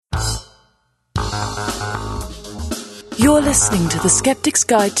You're listening to The Skeptic's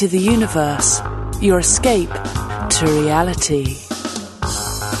Guide to the Universe, your escape to reality.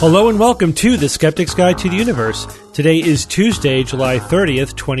 Hello and welcome to The Skeptic's Guide to the Universe. Today is Tuesday, July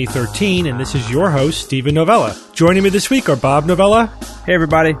 30th, 2013, and this is your host, Stephen Novella. Joining me this week are Bob Novella. Hey,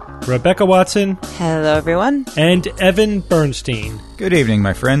 everybody. Rebecca Watson. Hello, everyone. And Evan Bernstein. Good evening,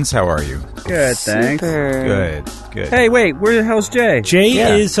 my friends. How are you? Good, thanks. Good. Hey, wait, where the hell's Jay?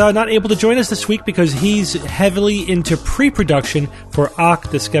 Jay is not able to join us this week because he's heavily into pre-production for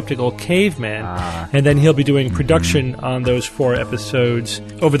Ock the Skeptical Caveman. And then he'll be doing production on those 4 episodes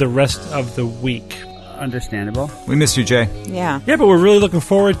over the rest of the week. Understandable. We missed you, Jay. Yeah, but we're really looking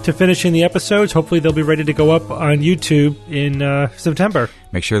forward to finishing the episodes. Hopefully they'll be ready to go up on YouTube in September.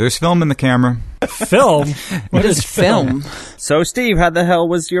 Make sure there's film in the camera. Film? What is film? So, Steve, how the hell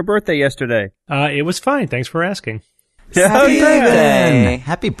was your birthday yesterday? It was fine. Thanks for asking. Happy birthday.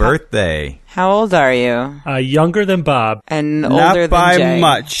 Happy birthday. How old are you? Younger than Bob. And Not older by than Jay.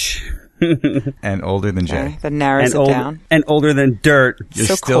 much. And older than Jay. Okay, that narrows it down. And older than dirt. You're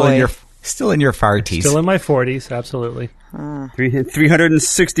So still coy. in your 40s. Still in my 40s, absolutely.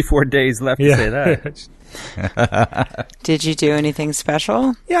 364 days left to say that. Did you do anything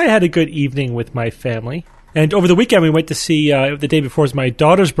special? Yeah, I had a good evening with my family. And over the weekend, we went to see, the day before was my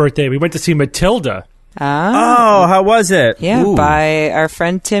daughter's birthday, we went to see Matilda. Oh, how was it? Yeah, Ooh. by our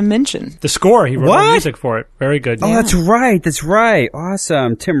friend Tim Minchin. The score, he wrote What? the music for it. Very good. Oh, that's right.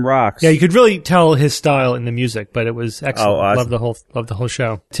 Awesome. Tim rocks. Yeah, you could really tell his style in the music, but it was excellent. Oh, awesome. Love the whole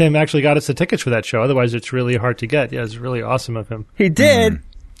show. Tim actually got us the tickets for that show. Otherwise, it's really hard to get. Yeah, it's really awesome of him. He did.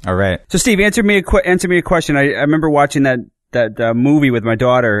 All right. So, Steve, answer me a question. I remember watching that movie with my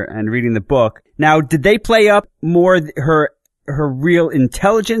daughter and reading the book. Now, did they play up more her real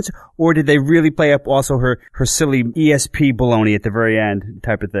intelligence, or did they really play up also her silly ESP baloney at the very end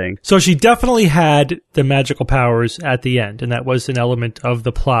type of thing? So she definitely had the magical powers at the end, and that was an element of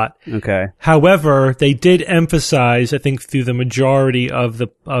the plot. Okay. However, they did emphasize, I think through the majority of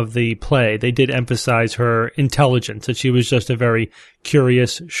the play, they did emphasize her intelligence, that she was just a very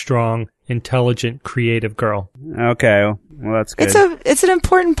curious, strong, intelligent, creative girl. Okay. Well, that's good. It's an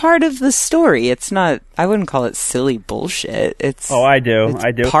important part of the story. It's not, I wouldn't call it silly bullshit. It's I do.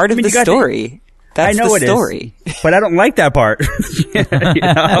 part of the story. That's I know the story. But I don't like that part. You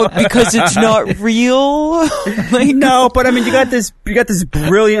know? Because it's not real. No, but I mean, you got this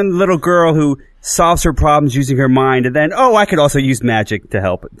brilliant little girl who solves her problems using her mind, and then I could also use magic to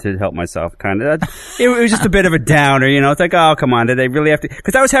help myself. Kind of, it was just a bit of a downer, you know. It's like, oh, come on, did they really have to?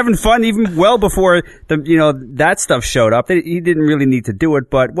 Because I was having fun even well before that stuff showed up. He didn't really need to do it,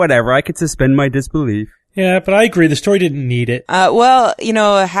 but whatever. I could suspend my disbelief. Yeah, but I agree. The story didn't need it. Well,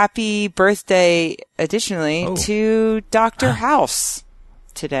 happy birthday, additionally, to Dr. House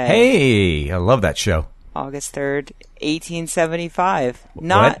today. Hey, I love that show. August 3rd, 1875.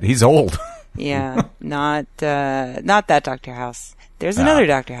 What? He's old. Yeah, not that Dr. House. There's another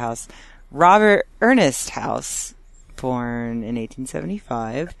Dr. House. Robert Ernest House, born in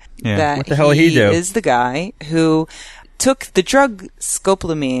 1875. Yeah. What the hell did he do? He is the guy who took the drug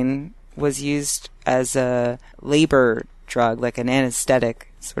scopolamine, was used as a labor drug, like an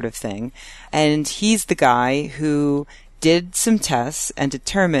anesthetic sort of thing. And he's the guy who did some tests and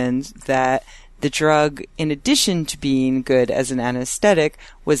determined that the drug, in addition to being good as an anesthetic,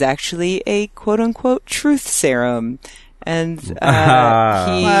 was actually a quote-unquote truth serum. And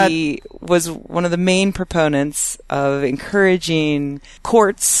he was one of the main proponents of encouraging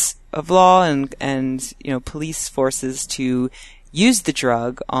courts of law and police forces to use the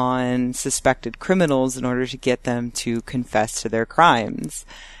drug on suspected criminals in order to get them to confess to their crimes.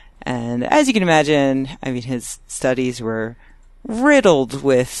 And as you can imagine, I mean, his studies were riddled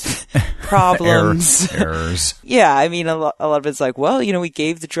with problems. Errors. Yeah, I mean, a lot of it's like, well, we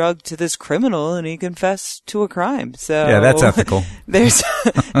gave the drug to this criminal and he confessed to a crime. So Yeah, that's ethical. There's,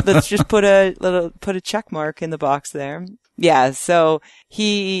 let's just put a check mark in the box there. Yeah, so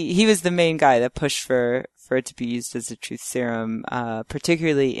he was the main guy that pushed for it to be used as a truth serum,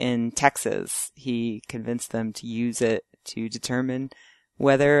 particularly in Texas. He convinced them to use it to determine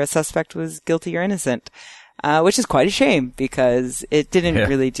whether a suspect was guilty or innocent. Which is quite a shame because it didn't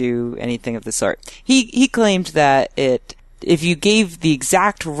really do anything of the sort. He claimed that if you gave the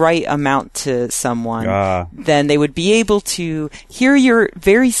exact right amount to someone, then they would be able to hear your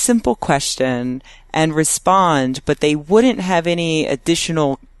very simple question and respond, but they wouldn't have any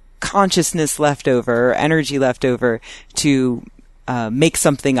additional consciousness left over, energy left over to make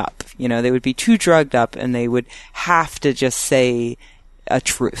something up. They would be too drugged up and they would have to just say a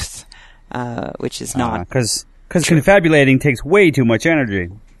truth. Which is not because confabulating takes way too much energy.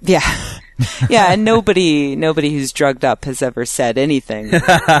 Yeah. Yeah, and nobody who's drugged up has ever said anything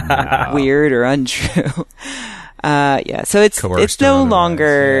weird or untrue. So it's no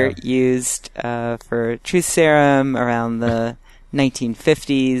longer used for truth serum. Around the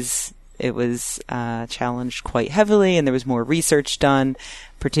 1950s, it was challenged quite heavily, and there was more research done,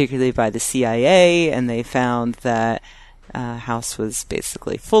 particularly by the CIA, and they found that House was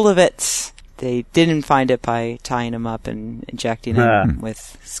basically full of it. They didn't find it by tying him up and injecting him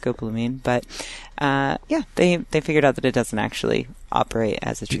with scopolamine, but they figured out that it doesn't actually operate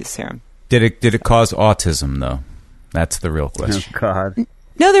as a truth serum. Did it cause autism though? That's the real question. Oh, God.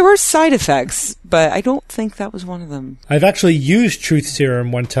 No, there were side effects, but I don't think that was one of them. I've actually used truth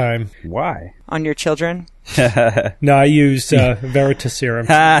serum one time. Why? On your children? No, I used Veritas serum.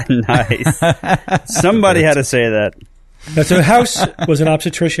 Nice. Somebody had to say that. Now, so House was an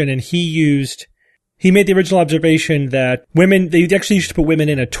obstetrician, and he made the original observation that they actually used to put women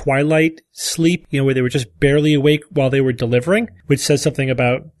in a twilight sleep, where they were just barely awake while they were delivering, which says something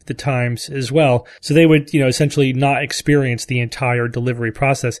about the times as well. So they would, essentially not experience the entire delivery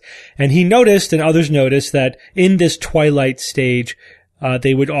process. And he noticed, and others noticed, that in this twilight stage,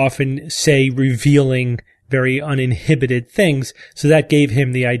 they would often say revealing, very uninhibited things. So that gave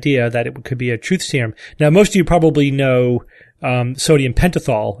him the idea that it could be a truth serum. Now, most of you probably know sodium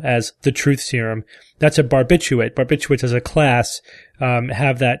pentothal as the truth serum. That's a barbiturate. Barbiturates as a class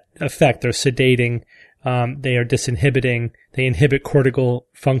have that effect. They're sedating. They are disinhibiting. They inhibit cortical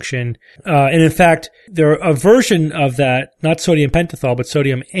function. And in fact, a version of that, not sodium pentothal, but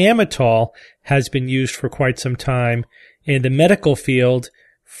sodium amytal, has been used for quite some time in the medical field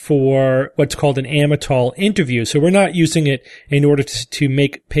for what's called an amytal interview. So we're not using it in order to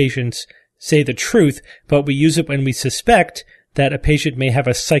make patients say the truth, but we use it when we suspect that a patient may have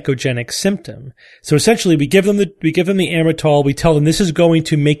a psychogenic symptom. So essentially, we give them the amytal. We tell them this is going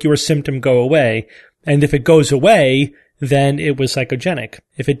to make your symptom go away, and if it goes away, then it was psychogenic.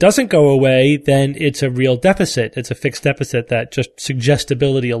 If it doesn't go away, then it's a real deficit. It's a fixed deficit that just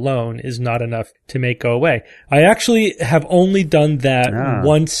suggestibility alone is not enough to make go away. I actually have only done that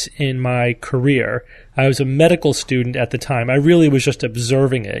once in my career. I was a medical student at the time. I really was just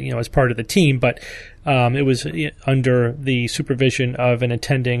observing it, as part of the team, but it was under the supervision of an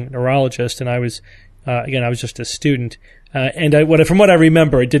attending neurologist, and I was just a student. From what I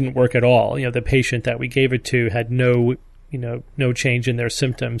remember, it didn't work at all. The patient that we gave it to had no change in their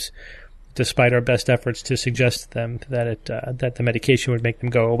symptoms, despite our best efforts to suggest to them that the medication would make them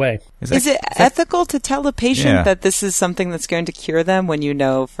go away. Is it ethical to tell a patient that this is something that's going to cure them when you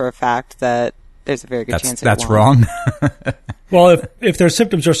know for a fact that there's a very good chance that's wrong? Well, if their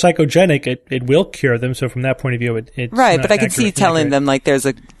symptoms are psychogenic, it will cure them. So from that point of view, it's right. not But I could see telling them there's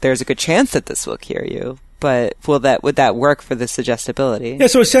a good chance that this will cure you. But would that work for the suggestibility? Yeah,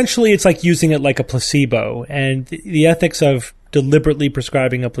 so essentially it's like using it like a placebo, and the ethics of deliberately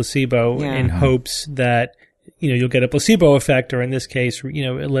prescribing a placebo in hopes that, you'll get a placebo effect, or in this case,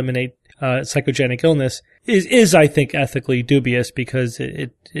 eliminate psychogenic illness is I think ethically dubious, because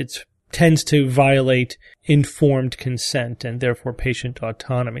it tends to violate informed consent and therefore patient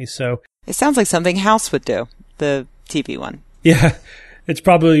autonomy. So it sounds like something House would do, the TV one. Yeah, it's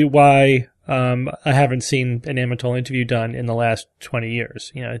probably why I haven't seen an amytal interview done in the last 20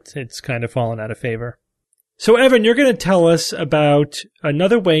 years. It's kind of fallen out of favor. So, Evan, you're going to tell us about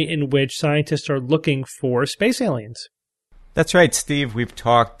another way in which scientists are looking for space aliens. That's right, Steve. We've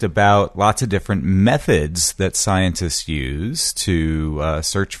talked about lots of different methods that scientists use to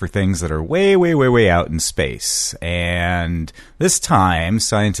search for things that are way, way, way, way out in space. And this time,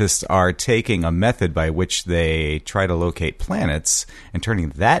 scientists are taking a method by which they try to locate planets and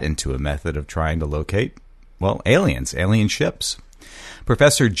turning that into a method of trying to locate, aliens, alien ships.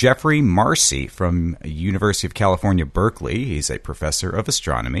 Professor Jeffrey Marcy from University of California, Berkeley. He's a professor of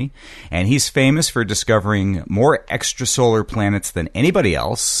astronomy, and he's famous for discovering more extrasolar planets than anybody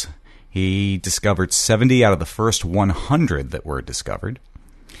else. He discovered 70 out of the first 100 that were discovered.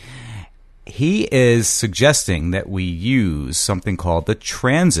 He is suggesting that we use something called the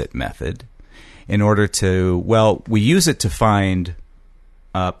transit method in order to, we use it to find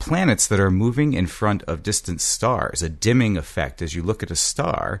planets that are moving in front of distant stars, a dimming effect. As you look at a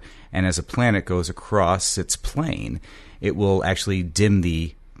star, and as a planet goes across its plane, it will actually dim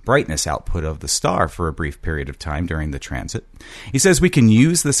the brightness output of the star for a brief period of time during the transit. He says we can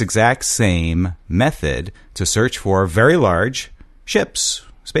use this exact same method to search for very large ships,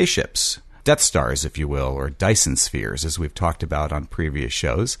 spaceships, Death Stars, if you will, or Dyson spheres, as we've talked about on previous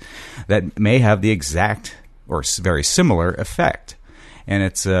shows, that may have the exact or very similar effect. And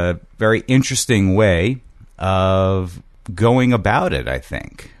it's a very interesting way of going about it, I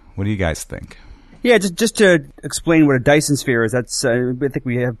think. What do you guys think? Yeah, just to explain what a Dyson sphere is, that's I think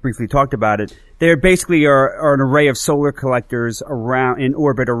we have briefly talked about it. They basically are an array of solar collectors in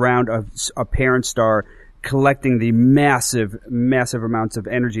orbit around a parent star, collecting the massive amounts of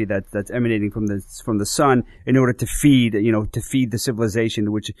energy that's emanating from the sun in order to feed the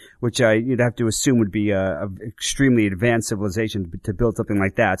civilization, which you'd have to assume would be a extremely advanced civilization to build something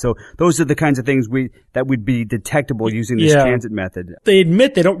like that. So those are the kinds of things that would be detectable using this transit method. They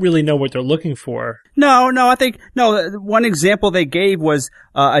admit they don't really know what they're looking for. No, I think one example they gave was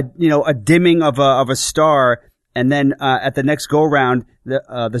a dimming of a star. And then at the next go round,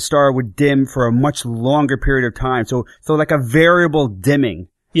 the star would dim for a much longer period of time. So like a variable dimming.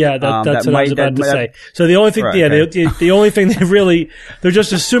 Yeah, that's what I was about to say. So the only thing, the only thing they're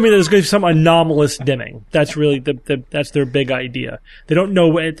just assuming that there's going to be some anomalous dimming. That's really that's their big idea. They don't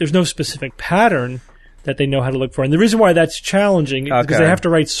know. There's no specific pattern that they know how to look for. And the reason why that's challenging is because they have to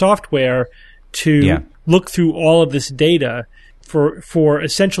write software to look through all of this data for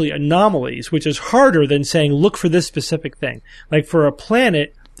essentially anomalies, which is harder than saying, look for this specific thing. Like for a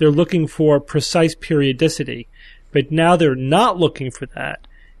planet, they're looking for precise periodicity, but now they're not looking for that.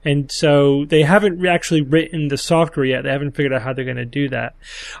 And so they haven't actually written the software yet. They haven't figured out how they're going to do that.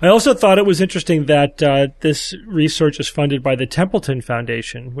 I also thought it was interesting that this research is funded by the Templeton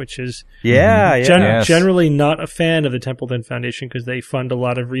Foundation, which is generally not a fan of the Templeton Foundation because they fund a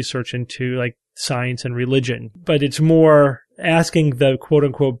lot of research into like science and religion. But it's more asking the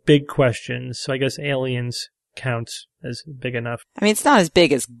quote-unquote big questions. So I guess aliens counts as big enough. I mean, it's not as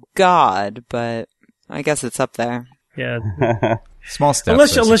big as God, but I guess it's up there. Yeah. Small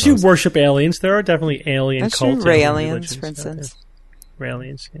steps. Unless you worship aliens, there are definitely alien That's cults. True. Raelians, for instance.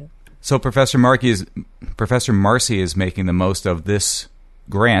 Raelians, yeah. So Professor Marcy is making the most of this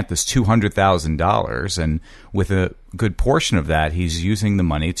grant, this $200,000, and with a good portion of that, he's using the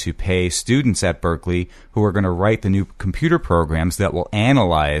money to pay students at Berkeley who are going to write the new computer programs that will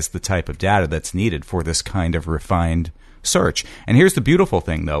analyze the type of data that's needed for this kind of refined search. And here's the beautiful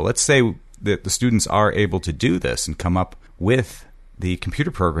thing, though. Let's say that the students are able to do this and come up with the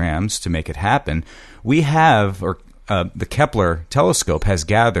computer programs to make it happen. We have, the Kepler telescope has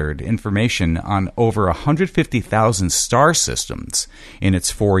gathered information on over 150,000 star systems in its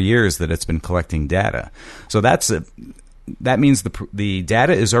 4 years that it's been collecting data. So that means the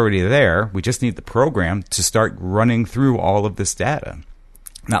data is already there. We just need the program to start running through all of this data.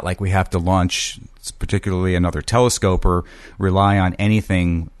 Not like we have to launch particularly another telescope or rely on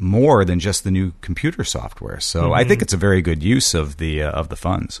anything more than just the new computer software. So I think it's a very good use of the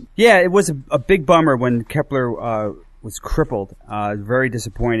funds. Yeah, it was a big bummer when Kepler was crippled. Very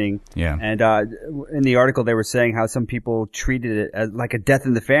disappointing. Yeah. And in the article they were saying how some people treated it as like a death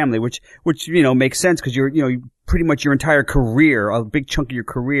in the family, which makes sense because you're pretty much your entire career, a big chunk of your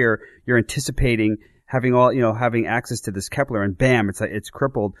career, you're anticipating having access to this Kepler, and bam, it's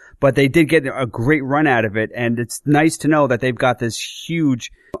crippled. But they did get a great run out of it, and it's nice to know that they've got this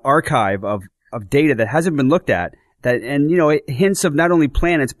huge archive of data that hasn't been looked at. Hints of not only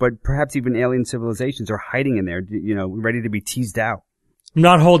planets but perhaps even alien civilizations are hiding in there, ready to be teased out. I'm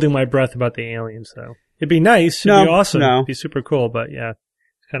not holding my breath about the aliens, though. It'd be nice. It'd be awesome. It'd be super cool, but yeah,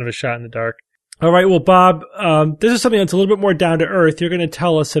 it's kind of a shot in the dark. All right, well, Bob, this is something that's a little bit more down to earth. You're going to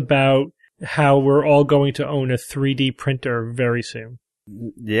tell us about how we're all going to own a 3D printer very soon.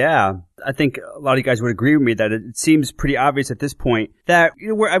 Yeah, I think a lot of you guys would agree with me that it seems pretty obvious at this point that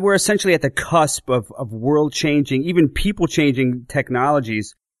we're essentially at the cusp of world-changing, even people-changing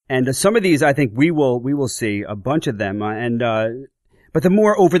technologies. And some of these, I think we will see a bunch of them. But the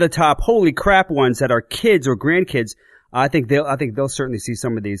more over-the-top, holy crap ones that are kids or grandkids, I think they'll certainly see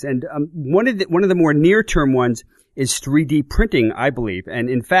some of these. And one of the more near-term ones is 3D printing, I believe. And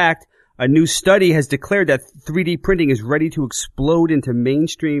in fact, a new study has declared that 3D printing is ready to explode into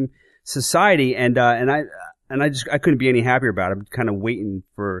mainstream society, and I couldn't be any happier about it. I'm kind of waiting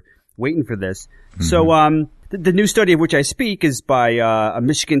for this. Mm-hmm. So the new study of which I speak is by a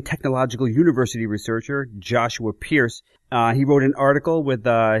Michigan Technological University researcher, Joshua Pierce. He wrote an article with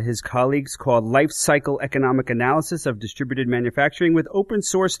his colleagues called Life Cycle Economic Analysis of Distributed Manufacturing with Open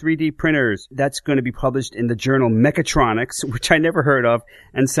Source 3D Printers. That's going to be published in the journal Mechatronics, which I never heard of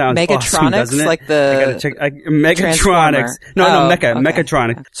and sounds awesome, doesn't it? Like the I gotta check. Mechatronics.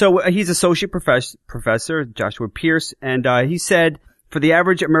 Mechatronics. Okay. So he's associate professor, Joshua Pierce, and he said, for the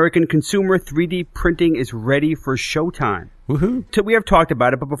average American consumer, 3D printing is ready for showtime. Woohoo! We have talked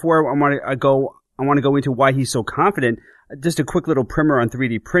about it, but before I want to go into why he's so confident. Just a quick little primer on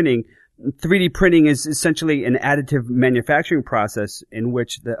 3D printing. 3D printing is essentially an additive manufacturing process in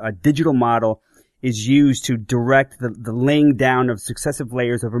which a digital model is used to direct the laying down of successive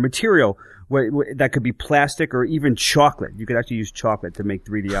layers of a material. That could be plastic or even chocolate. You could actually use chocolate to make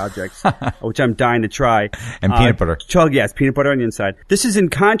 3D objects, which I'm dying to try. And peanut butter. Yes, peanut butter on the inside. This is in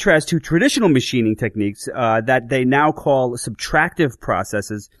contrast to traditional machining techniques that they now call subtractive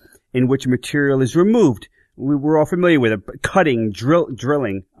processes, in which material is removed. We're all familiar with it. Cutting,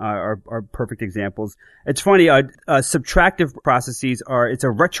 drilling are perfect examples. It's funny, subtractive processes it's a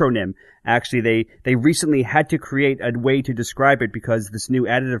retronym. Actually, they recently had to create a way to describe it because this new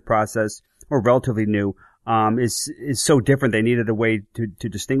additive process, or relatively new, is so different. They needed a way to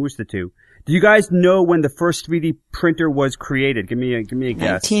distinguish the two. Do you guys know when the first 3D printer was created? Give me a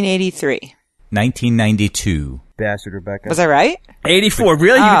guess. 1983. 1992. Bastard, Rebecca. Was I right? 84.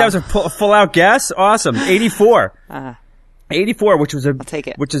 Really? That was a full out guess? Awesome. 84. 84, which was I'll take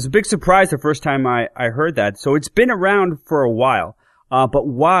it. Which is a big surprise the first time I heard that. So it's been around for a while. But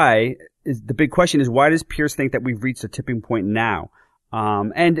why the big question is, why does Pierce think that we've reached a tipping point now?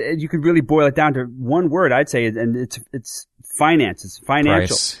 And you could really boil it down to one word, I'd say, and it's finance. It's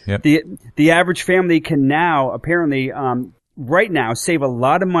financial. Price. Yep. The average family can now apparently, right now save a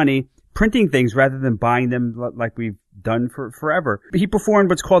lot of money printing things rather than buying them like we've done for forever. He performed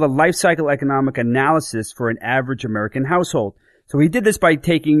what's called a life cycle economic analysis for an average American household. So he did this by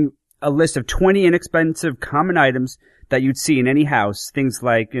taking a list of 20 inexpensive common items that you'd see in any house. Things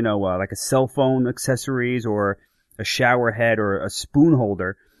like, like a cell phone accessories or a shower head or a spoon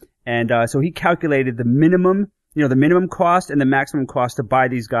holder. And so he calculated the minimum cost and the maximum cost to buy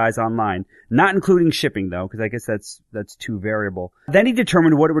these guys online. Not including shipping, though, because I guess that's too variable. Then he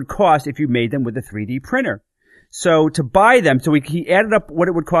determined what it would cost if you made them with a 3D printer. So to buy them, he added up what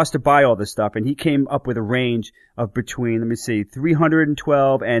it would cost to buy all this stuff, and he came up with a range of between,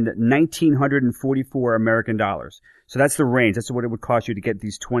 $312 and $1,944 American dollars. So that's the range. That's what it would cost you to get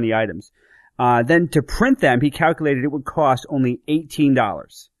these 20 items. Then to print them, he calculated it would cost only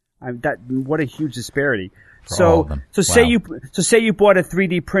 $18. What a huge disparity. So say you bought a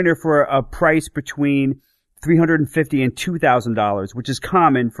 3D printer for a price between $350 and $2,000, which is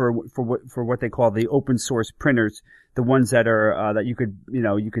common for what they call the open source printers, the ones that are that you could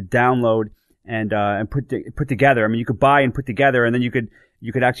download and put together. I mean, you could buy and put together, and then you could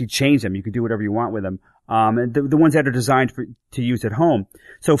actually change them. You could do whatever you want with them. And the ones that are designed to use at home.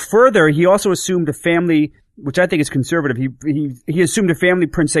 So further, he also assumed a family, which I think is conservative. He assumed a family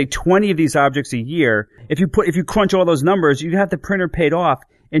prints, say, 20 of these objects a year. If you crunch all those numbers, you have the printer paid off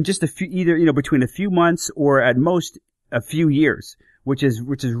in just between a few months or at most a few years, which is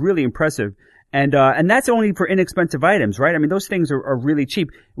really impressive. And that's only for inexpensive items, right? I mean, those things are really cheap.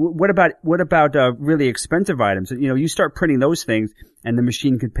 What about really expensive items? You start printing those things and the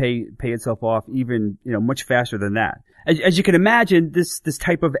machine could pay itself off even, much faster than that. As you can imagine, this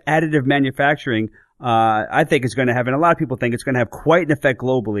type of additive manufacturing, I think is going to have, and a lot of people think it's going to have quite an effect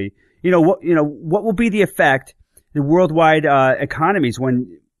globally. What will be the effect, the worldwide, economies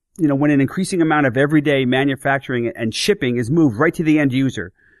when an increasing amount of everyday manufacturing and shipping is moved right to the end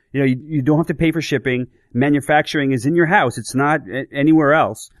user? You don't have to pay for shipping. Manufacturing is in your house. It's not anywhere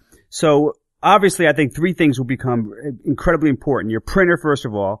else. So obviously, I think three things will become incredibly important. Your printer, first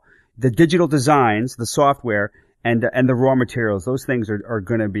of all, the digital designs, the software, and the raw materials. Those things are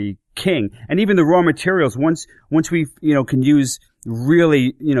going to be king. And even the raw materials, once we, can use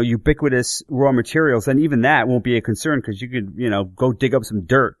really, ubiquitous raw materials, then even that won't be a concern because you could, go dig up some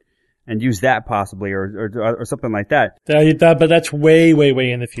dirt and use that possibly or something like that. But that's way, way,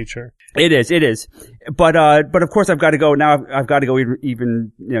 way in the future. It is. But of course I've got to go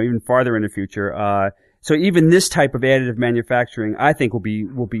even farther in the future. So even this type of additive manufacturing, I think will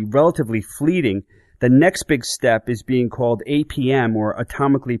be relatively fleeting. The next big step is being called APM, or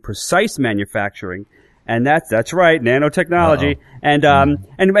atomically precise manufacturing. And that's right, nanotechnology. Uh-oh.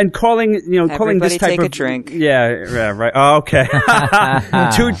 And calling this type take of a drink. Yeah, right. Oh, okay.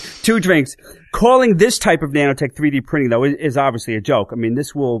 two drinks. Calling this type of nanotech 3D printing though is obviously a joke. I mean,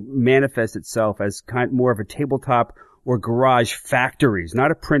 this will manifest itself as more of a tabletop or garage factories,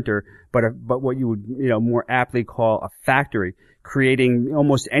 not a printer, but what you would more aptly call a factory, creating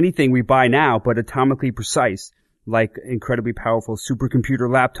almost anything we buy now, but atomically precise, like incredibly powerful supercomputer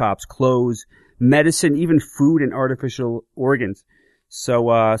laptops, clothes, medicine, even food and artificial organs.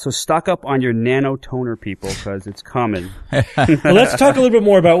 So stock up on your nano toner, people, because it's coming. Well, let's talk a little bit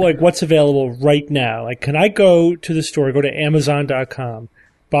more about what's available right now. Can I go to the store, go to Amazon.com,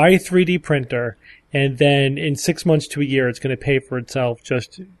 buy a 3D printer, and then in 6 months to a year, it's going to pay for itself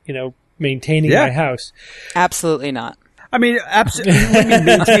just maintaining my house? Absolutely not. I mean, absolutely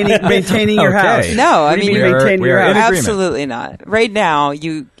maintaining your house. No, I mean, maintaining your house. Absolutely not. Right now,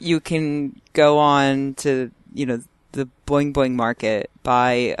 you can go on to, the Boing Boing market,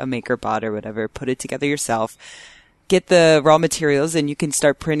 buy a MakerBot or whatever, put it together yourself, get the raw materials, and you can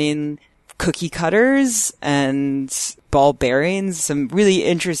start printing cookie cutters and ball bearings, some really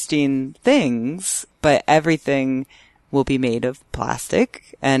interesting things, but everything will be made of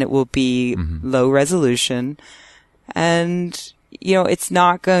plastic and it will be low resolution. And, it's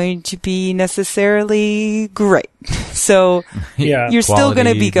not going to be necessarily great. So you're still going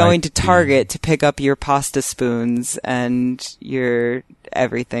to be going to Target to pick up your pasta spoons and your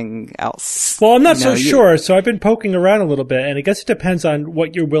everything else. Well, I'm not so sure. So I've been poking around a little bit, and I guess it depends on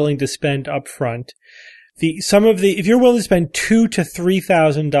what you're willing to spend up front. If you're willing to spend $2,000 to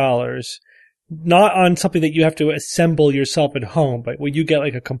 $3,000, not on something that you have to assemble yourself at home, but where you get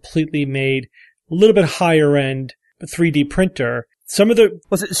like a completely made, a little bit higher end 3D printer.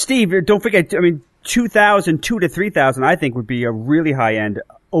 Steve, don't forget, $2,000 to $3,000, I think would be a really high end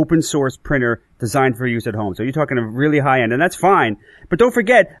open source printer designed for use at home. So you're talking a really high end, and that's fine. But don't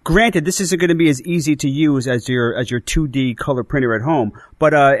forget, granted, this isn't going to be as easy to use as your 2D color printer at home.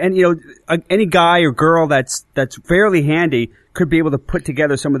 But any guy or girl that's fairly handy could be able to put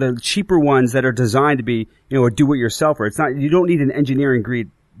together some of the cheaper ones that are designed to be, a do-it-yourselfer. It's not, you don't need an engineering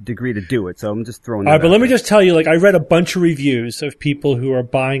degree to do it. So I'm just throwing that out. But let me just tell you, I read a bunch of reviews of people who are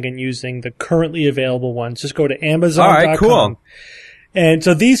buying and using the currently available ones. Just go to Amazon.com. All right, cool. And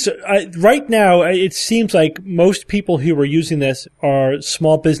so these, right now, it seems like most people who are using this are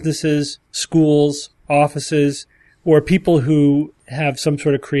small businesses, schools, offices, or people who have some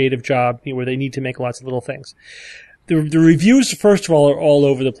sort of creative job where they need to make lots of little things. The reviews, first of all, are all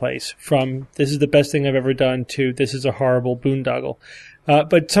over the place, from this is the best thing I've ever done to this is a horrible boondoggle.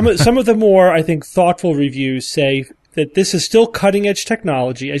 But some of the more, I think, thoughtful reviews say that this is still cutting-edge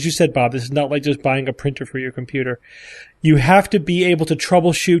technology. As you said, Bob, this is not like just buying a printer for your computer. You have to be able to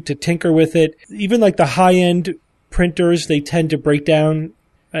troubleshoot, to tinker with it. Even like the high-end printers, they tend to break down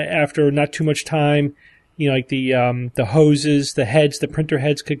after not too much time. Like the hoses, the heads, the printer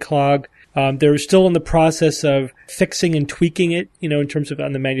heads could clog. They're still in the process of fixing and tweaking it, in terms of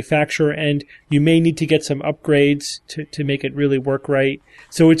on the manufacturer end. You may need to get some upgrades to make it really work right.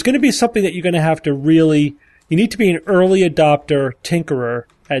 So it's going to be something that you're going to have to you need to be an early adopter tinkerer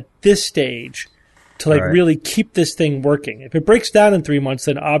at this stage to really keep this thing working. If it breaks down in 3 months,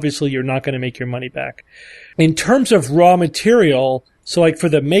 then obviously you're not going to make your money back. In terms of raw material, so like for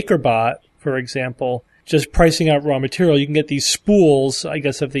the MakerBot, for example, just pricing out raw material, you can get these spools, I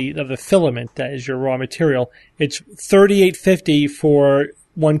guess, of the filament that is your raw material. It's $38.50 for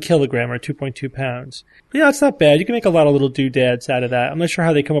 1 kilogram or 2.2 pounds. Yeah, it's not bad. You can make a lot of little doodads out of that. I'm not sure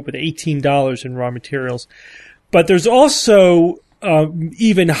how they come up with $18 in raw materials. But there's also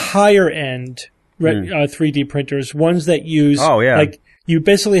even higher end 3D printers, ones that use, like you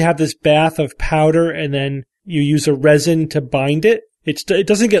basically have this bath of powder and then you use a resin to bind it. It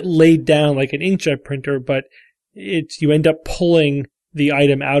doesn't get laid down like an inkjet printer, but you end up pulling the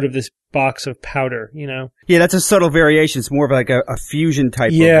item out of this box of powder, Yeah, that's a subtle variation. It's more of like a fusion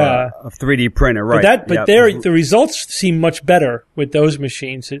type of 3D printer, right? But the results seem much better with those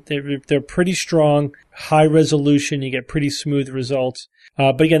machines. They're pretty strong, high resolution. You get pretty smooth results.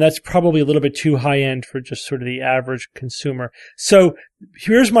 But again, that's probably a little bit too high end for just sort of the average consumer. So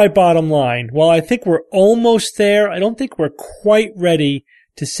here's my bottom line. While I think we're almost there, I don't think we're quite ready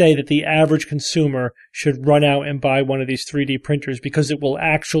to say that the average consumer should run out and buy one of these 3D printers because it will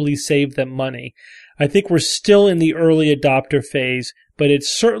actually save them money. I think we're still in the early adopter phase, but it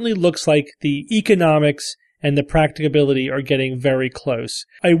certainly looks like the economics and the practicability are getting very close.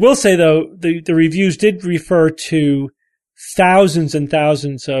 I will say, though, the reviews did refer to thousands and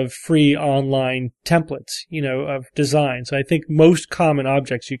thousands of free online templates, of designs. So I think most common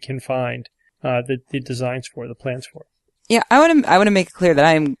objects you can find the designs for, the plans for. Yeah, I want to make it clear that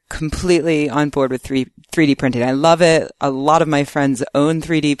I am completely on board with 3D printing. I love it. A lot of my friends own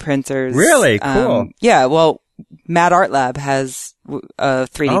 3D printers. Really? Cool. Yeah, well, Mad Art Lab has a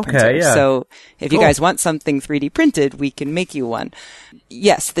 3D printer. Yeah. So if you guys want something 3D printed, we can make you one.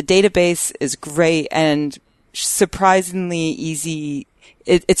 Yes, the database is great and surprisingly easy.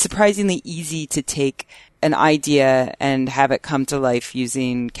 It's surprisingly easy to take an idea and have it come to life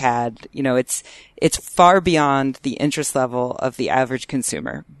using CAD. It's far beyond the interest level of the average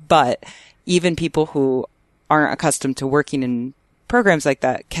consumer. But even people who aren't accustomed to working in programs like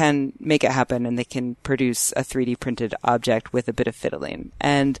that can make it happen, and they can produce a 3D printed object with a bit of fiddling.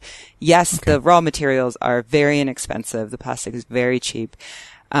 And yes, the raw materials are very inexpensive. The plastic is very cheap.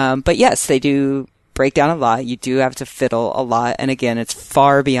 But yes, they do break down a lot. You do have to fiddle a lot. And again, it's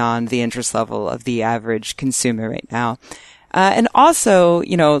far beyond the interest level of the average consumer right now. And also,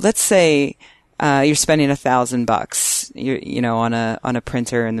 let's say you're spending $1,000, on a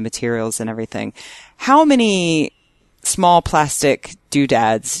printer and the materials and everything. How many small plastic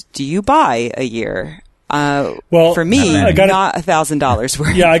doodads do you buy a year? Well, for me, not $1,000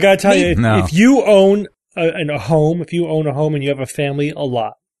 worth. Yeah, I gotta tell you, No. if you own a home and you have a family, a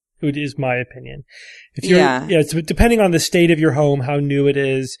lot. It is my opinion. If you're, it's depending on the state of your home, how new it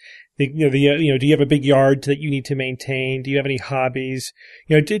is. Do you have a big yard that you need to maintain? Do you have any hobbies?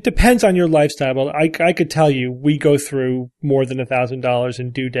 It depends on your lifestyle. But I could tell you, we go through more than $1,000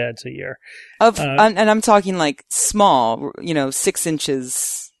 in doodads a year. And I'm talking like small, 6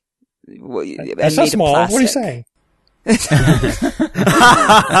 inches. That's not small. What are you saying?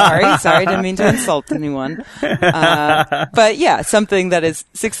 sorry, didn't mean to insult anyone. But yeah, something that is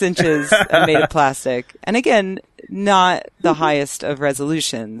 6 inches and made of plastic. And again, not the highest of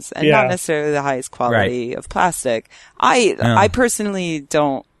resolutions and not necessarily the highest quality of plastic. I personally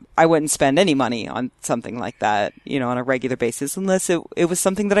I wouldn't spend any money on something like that, on a regular basis unless it was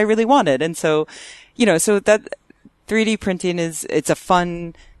something that I really wanted. And so, so that 3D printing it's a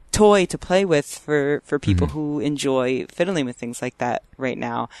fun toy to play with for people who enjoy fiddling with things like that right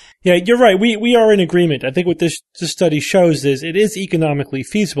now. Yeah, you're right. We are in agreement. I think what this study shows is it is economically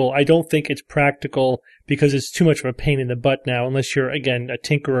feasible. I don't think it's practical because it's too much of a pain in the butt now, unless you're, again, a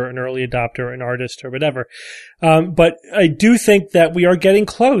tinkerer, an early adopter, an artist, or whatever. But I do think that we are getting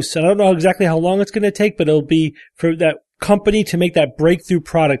close. I don't know exactly how long it's going to take, but it'll be for that company to make that breakthrough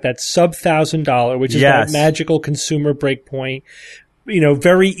product, that sub $1,000, which is that magical consumer breakpoint.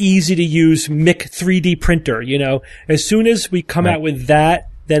 Very easy to use MIC 3D printer, As soon as we come out with that,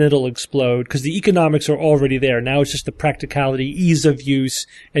 then it'll explode because the economics are already there. Now it's just the practicality, ease of use,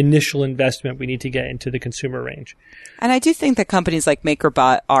 initial investment we need to get into the consumer range. And I do think that companies like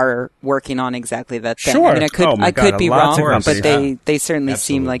MakerBot are working on exactly that thing. Sure. I mean, I could be wrong, but they certainly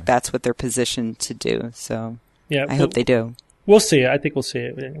seem Absolutely. like that's what they're positioned to do. So I hope they do. We'll see it. I think we'll see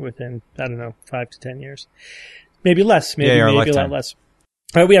it within 5 to 10 years. Maybe less. Maybe a lot less.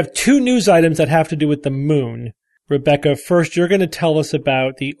 All right, we have 2 news items that have to do with the moon. Rebecca, first, you're going to tell us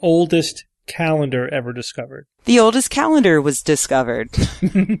about the oldest calendar ever discovered. The oldest calendar was discovered.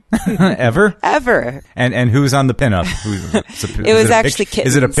 Ever? Ever. And who's on the pinup? It was actually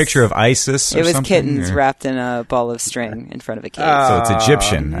kittens. Is it a picture of Isis or It was something, kittens or? wrapped in a ball of string in front of a cave. So it's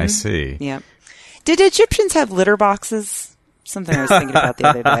Egyptian, I see. Yeah. Did Egyptians have litter boxes? Something I was thinking about the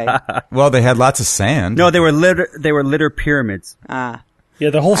other day. Well, they had lots of sand. No, they were litter pyramids. Yeah,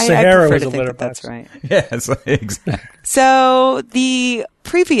 the whole I Sahara prefer was to a think litter that box. that's right. Yes, exactly. So the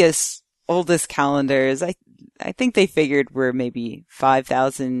previous oldest calendars, I think they figured were maybe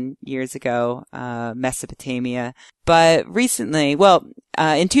 5,000 years ago, Mesopotamia. But recently,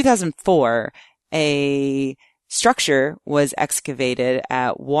 in 2004, a structure was excavated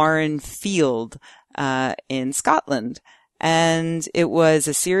at Warren Field in Scotland. And it was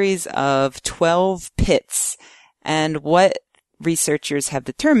a series of 12 pits. And what researchers have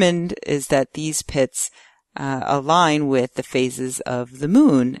determined is that these pits align with the phases of the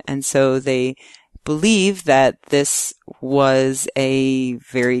moon. And so they believe that this was a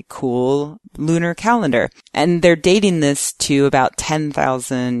very cool lunar calendar. And they're dating this to about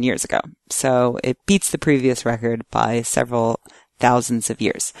 10,000 years ago. So it beats the previous record by several thousands of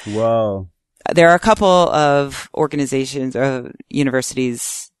years. Whoa. There are a couple of organizations or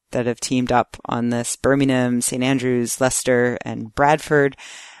universities that have teamed up on this: Birmingham, St. Andrews, Leicester, and Bradford.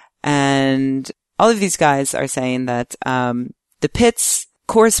 And all of these guys are saying that the pits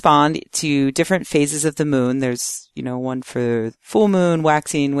correspond to different phases of the moon. There's, one for full moon,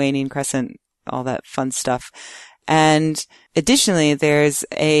 waxing, waning, crescent, all that fun stuff. And additionally, there's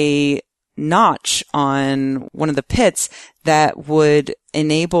a notch on one of the pits that would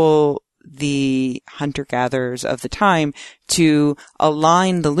enable the hunter-gatherers of the time to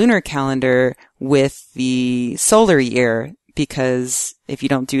align the lunar calendar with the solar year, because if you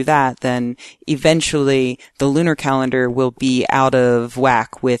don't do that, then eventually the lunar calendar will be out of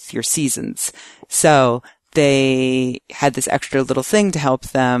whack with your seasons. So they had this extra little thing to help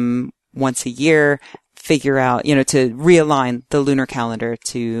them once a year figure out, to realign the lunar calendar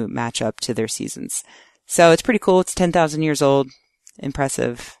to match up to their seasons. So it's pretty cool. It's 10,000 years old.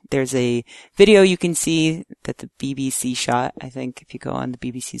 Impressive. There's a video you can see that the BBC shot, I think, if you go on the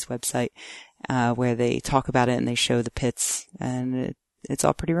BBC's website, where they talk about it and they show the pits, and it's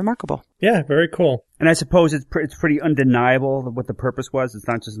all pretty remarkable. Yeah, very cool. And I suppose it's pretty undeniable what the purpose was. It's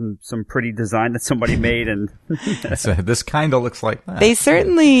not just some pretty design that somebody made. And So this kind of looks like that.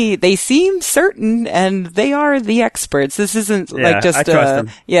 They seem certain, and they are the experts. This isn't like just I trust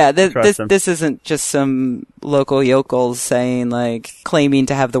them. This isn't just some local yokels saying, like, claiming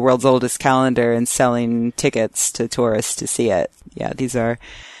to have the world's oldest calendar and selling tickets to tourists to see it. Yeah, these are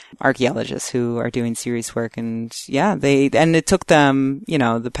archaeologists who are doing serious work, and it took them,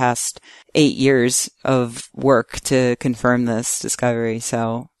 the past 8 years of work to confirm this discovery.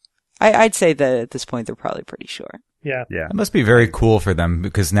 So I'd say that at this point they're probably pretty sure. Yeah. It must be very cool for them,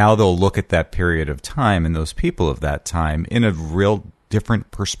 because now they'll look at that period of time and those people of that time in a real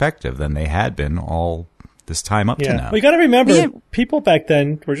different perspective than they had been all this time up to now. We got to remember, people back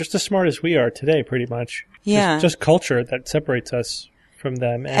then were just as smart as we are today, pretty much. Yeah. Just culture that separates us from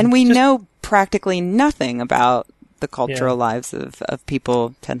them. And we know practically nothing about the cultural lives of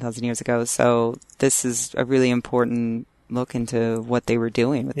people 10,000 years ago. So this is a really important look into what they were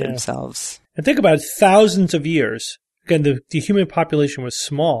doing with themselves. And think about it, thousands of years. Again, the human population was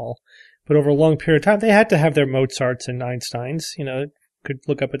small, but over a long period of time, they had to have their Mozarts and Einsteins, could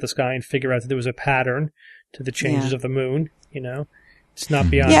look up at the sky and figure out that there was a pattern to the changes of the moon, It's not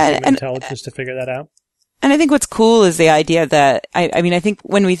beyond human intelligence to figure that out. And I think what's cool is the idea that, I think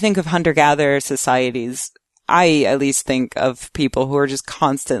when we think of hunter-gatherer societies, I at least think of people who are just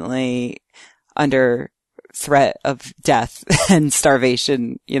constantly under threat of death and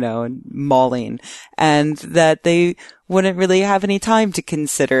starvation, and mauling, and that they wouldn't really have any time to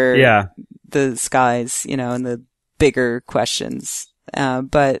consider the skies, and the bigger questions.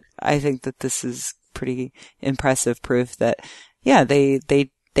 But I think that this is pretty impressive proof that,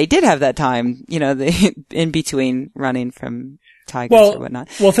 they did have that time, in between running from tigers or whatnot.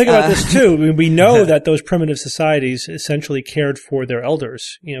 Well, think about this too. I mean, we know that those primitive societies essentially cared for their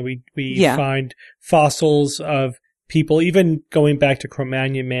elders. We find fossils of people, even going back to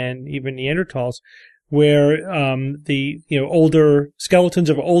Cro-Magnon man, even Neanderthals, where the older skeletons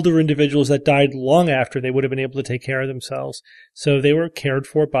of older individuals that died long after they would have been able to take care of themselves. So they were cared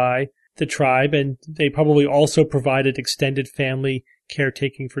for by the tribe, and they probably also provided extended family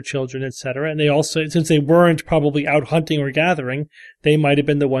caretaking for children, etc. And they also, since they weren't probably out hunting or gathering, they might have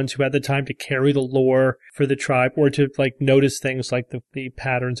been the ones who had the time to carry the lore for the tribe, or to notice things like the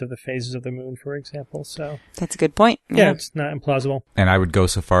patterns of the phases of the moon, for example. So that's a good point. Yeah, it's not implausible. And I would go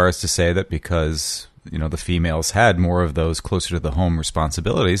so far as to say that because the females had more of those closer to the home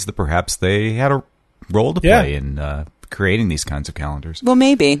responsibilities, that perhaps they had a role to play in creating these kinds of calendars. Well,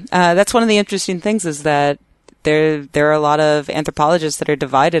 maybe. That's one of the interesting things, is that there are a lot of anthropologists that are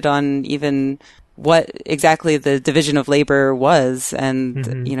divided on even what exactly the division of labor was. And,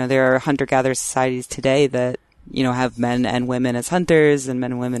 there are hunter-gatherer societies today that, have men and women as hunters and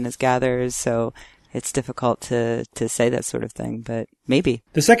men and women as gatherers. So it's difficult to say that sort of thing, but maybe.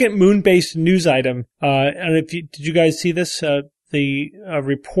 The second moon-based news item, and did you guys see this? The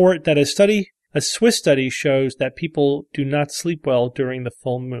report that a Swiss study shows that people do not sleep well during the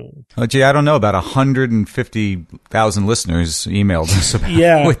full moon. Oh, gee, I don't know. About 150,000 listeners emailed us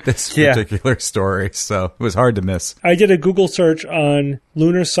about with this particular story, so it was hard to miss. I did a Google search on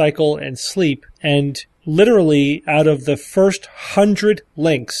lunar cycle and sleep, and literally out of the first 100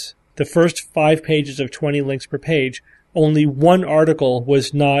 links, the first 5 pages of 20 links per page, only one article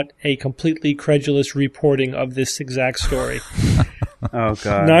was not a completely credulous reporting of this exact story. Oh,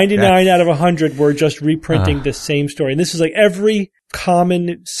 God. 99 out of 100 were just reprinting the same story. And this is like every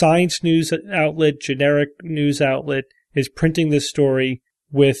common science news outlet, generic news outlet is printing this story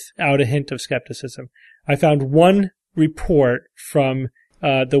without a hint of skepticism. I found one report from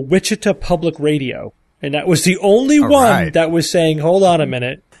the Wichita Public Radio, and that was the only one that was saying, hold on a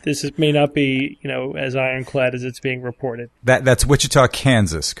minute, may not be, as ironclad as it's being reported. That's Wichita,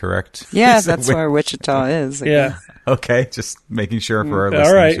 Kansas, correct? Yeah, that's where Wichita is. Yeah. Okay, just making sure for our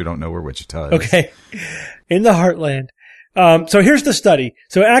listeners who don't know where Wichita is. Okay. In the heartland. So here's the study.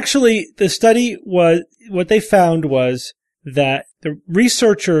 So actually, the study what they found was that the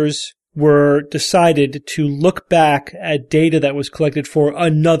researchers decided to look back at data that was collected for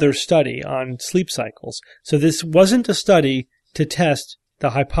another study on sleep cycles. So this wasn't a study to test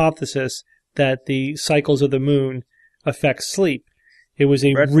the hypothesis that the cycles of the moon affect sleep. It was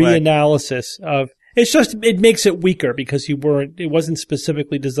a reanalysis of, it makes it weaker because it wasn't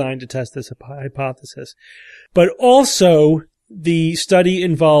specifically designed to test this hypothesis. But also, the study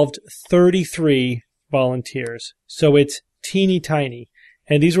involved 33 volunteers. So it's teeny tiny.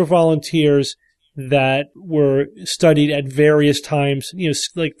 And these were volunteers that were studied at various times,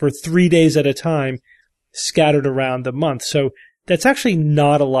 like for 3 days at a time, scattered around the month. So that's actually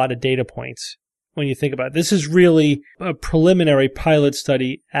not a lot of data points when you think about it. This is really a preliminary pilot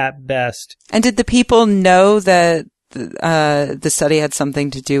study at best. And did the people know that the study had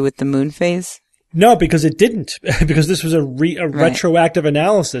something to do with the moon phase? No, because it didn't. Because this was a retroactive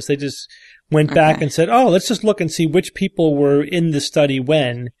analysis. They just went back and said, "Oh, let's just look and see which people were in the study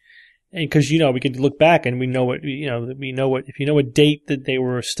when." And because, we could look back and we know what, if you know what date that they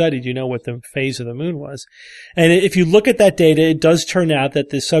were studied, you know what the phase of the moon was. And if you look at that data, it does turn out that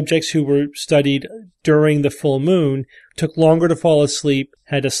the subjects who were studied during the full moon took longer to fall asleep,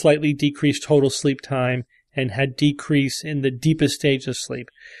 had a slightly decreased total sleep time, and had decrease in the deepest stage of sleep.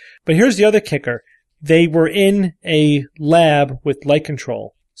 But here's the other kicker. They were in a lab with light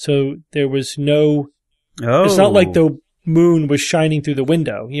control. So there was no, it's not like the moon was shining through the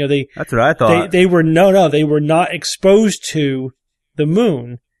window. That's what I thought. They were not exposed to the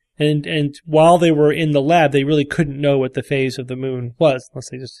moon. And while they were in the lab, they really couldn't know what the phase of the moon was,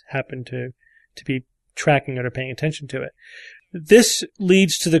 unless they just happened to be tracking it or paying attention to it. This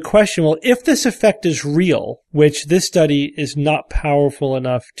leads to the question, well, if this effect is real, which this study is not powerful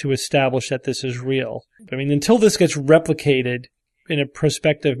enough to establish that this is real. I mean, until this gets replicated in a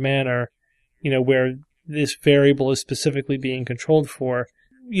prospective manner, where this variable is specifically being controlled for,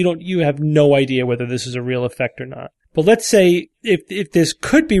 you have no idea whether this is a real effect or not. But let's say if this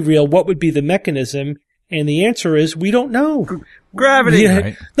could be real, what would be the mechanism? And the answer is we don't know. Gravity.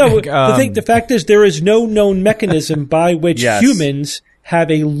 Right. No, the fact is there is no known mechanism by which humans have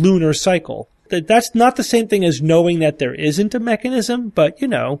a lunar cycle. That's not the same thing as knowing that there isn't a mechanism, but,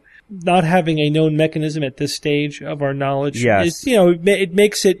 not having a known mechanism at this stage of our knowledge is, it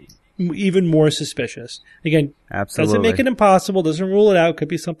makes it even more suspicious. Again, absolutely. Doesn't make it impossible, doesn't rule it out, could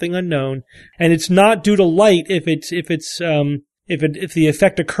be something unknown. And it's not due to light if the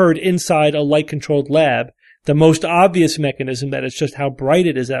effect occurred inside a light-controlled lab. The most obvious mechanism that it's just how bright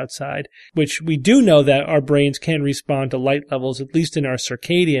it is outside, which we do know that our brains can respond to light levels, at least in our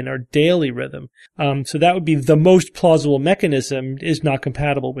circadian, our daily rhythm. So that would be the most plausible mechanism, is not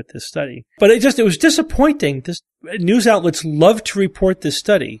compatible with this study. But it was disappointing. This news outlets love to report this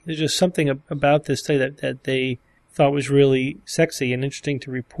study. There's just something about this study that they thought was really sexy and interesting to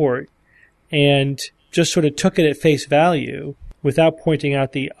report, and just sort of took it at face value, without pointing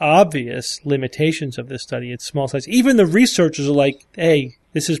out the obvious limitations of this study. It's small size. Even the researchers are like, hey,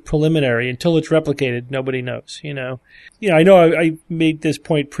 this is preliminary. Until it's replicated, nobody knows, I know I made this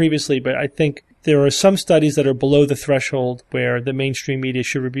point previously, but I think there are some studies that are below the threshold where the mainstream media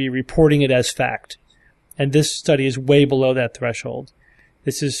should be reporting it as fact. And this study is way below that threshold.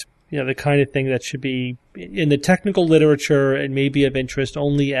 This is, the kind of thing that should be in the technical literature and maybe of interest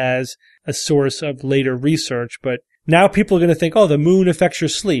only as a source of later research, but now people are going to think, oh, the moon affects your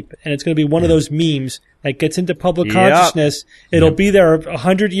sleep. And it's going to be one of those memes that gets into public consciousness. It'll be there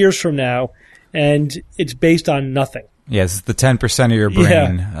 100 years from now, and it's based on nothing. Yes, it's the 10% of your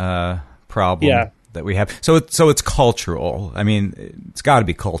brain problem that we have. So it's cultural. I mean, it's got to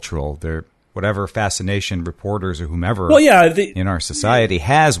be cultural. Whatever fascination reporters or whomever in our society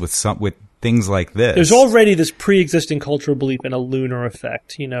has with things like this. There's already this pre-existing cultural belief in a lunar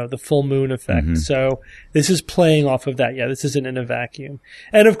effect, the full moon effect. Mm-hmm. So this is playing off of that. Yeah, this isn't in a vacuum.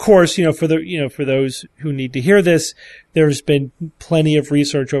 And of course, for those who need to hear this, there's been plenty of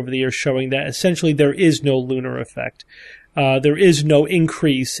research over the years showing that essentially there is no lunar effect. There is no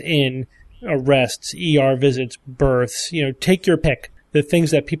increase in arrests, ER visits, births. Take your pick. The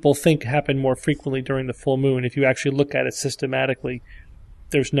things that people think happen more frequently during the full moon, if you actually look at it systematically,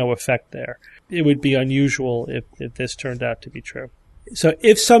 there's no effect there. It would be unusual if this turned out to be true. So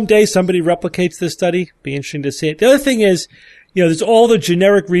if someday somebody replicates this study, be interesting to see it. The other thing is, there's all the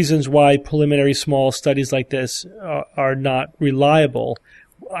generic reasons why preliminary small studies like this are not reliable.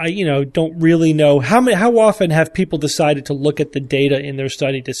 I, don't really know how often have people decided to look at the data in their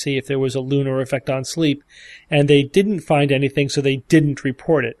study to see if there was a lunar effect on sleep, and they didn't find anything, so they didn't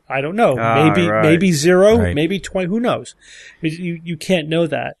report it. I don't know. Maybe zero, maybe 20. Who knows? You can't know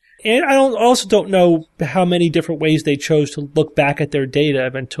that. And I also don't know how many different ways they chose to look back at their data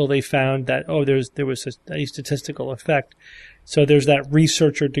until they found that, there was a statistical effect. So there's that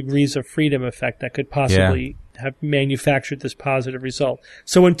researcher degrees of freedom effect that could possibly have manufactured this positive result.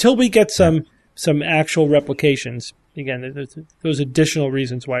 So until we get some actual replications, again, there's those additional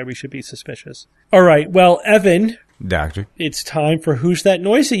reasons why we should be suspicious. All right. Well, Evan. Doctor. It's time for Who's That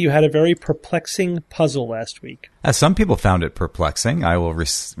Noisy? You had a very perplexing puzzle last week. Some people found it perplexing. I will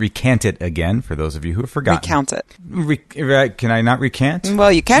recant it again for those of you who have forgotten. Recount it. Can I not recant?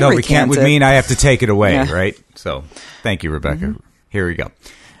 Well, you can recant it. No, recant would mean I have to take it away, right? So, thank you, Rebecca. Mm-hmm. Here we go.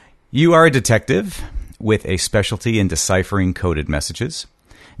 You are a detective with a specialty in deciphering coded messages.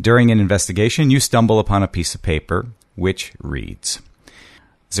 During an investigation, you stumble upon a piece of paper which reads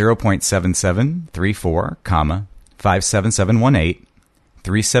 0.7734, 57718,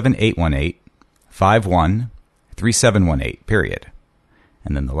 37818, 51, 3718, period.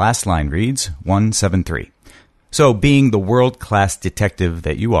 And then the last line reads 173. So, being the world-class detective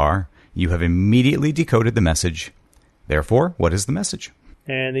that you are, you have immediately decoded the message. Therefore, what is the message?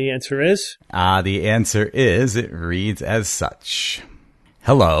 And the answer is? The answer is, it reads as such.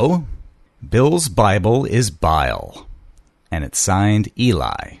 Hello, Bill's Bible is bile. And it's signed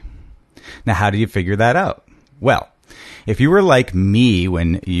Eli. Now, how do you figure that out? Well, if you were like me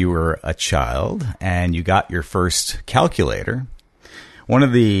when you were a child and you got your first calculator, one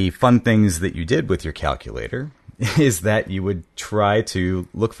of the fun things that you did with your calculator is that you would try to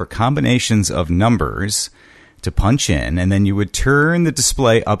look for combinations of numbers to punch in, and then you would turn the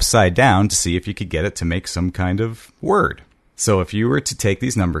display upside down to see if you could get it to make some kind of word. So if you were to take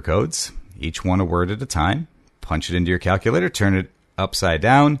these number codes, each one a word at a time, punch it into your calculator, turn it upside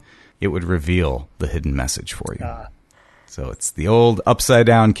down, it would reveal the hidden message for you. So it's the old upside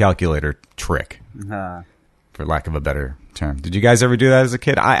down calculator trick, for lack of a better term. Did you guys ever do that as a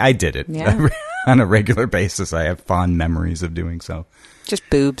kid? I did it. Yeah. On a regular basis. I have fond memories of doing so. Just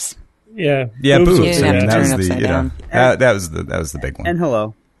boobs. Yeah. Yeah, boobs. You didn't have to that turn was it the, upside down. that was the big one. And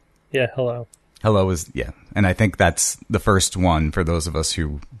hello. Yeah, hello. Hello is, yeah. And I think that's the first one for those of us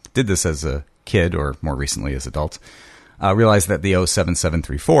who did this as a kid or more recently as adults. Realized that the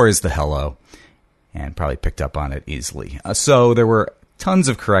 07734 is the hello and probably picked up on it easily. So there were tons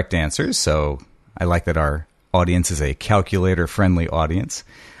of correct answers. So I like that our audience is a calculator-friendly audience.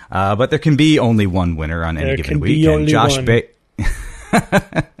 But there can be only one winner on any given week. And Josh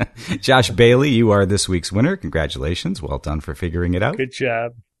Josh Bailey, you are this week's winner. Congratulations. Well done for figuring it out. Good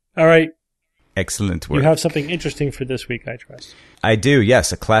job. All right. Excellent work. You have something interesting for this week, I trust. I do,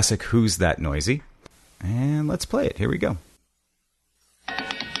 yes. A classic Who's That Noisy? And let's play it. Here we go.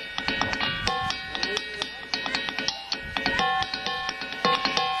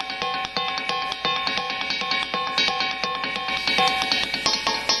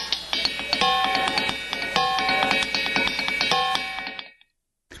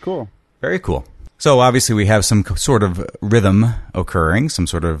 Cool. Very cool. So obviously we have some sort of rhythm occurring, some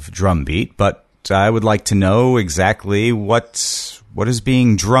sort of drum beat, but I would like to know exactly what is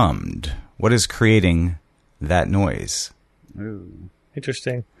being drummed. What is creating that noise? Ooh.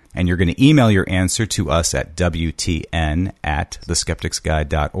 Interesting. And you're going to email your answer to us at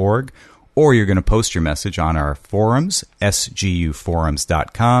wtn@theskepticsguide.org, or you're going to post your message on our forums,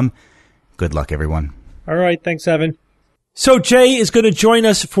 sguforums.com. Good luck, everyone. All right. Thanks, Evan. So Jay is going to join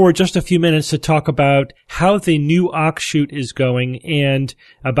us for just a few minutes to talk about how the new offshoot is going and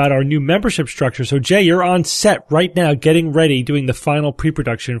about our new membership structure. So Jay, you're on set right now, getting ready, doing the final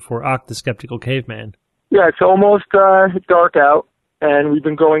pre-production for Ock the Skeptical Caveman. Yeah, it's almost dark out, and we've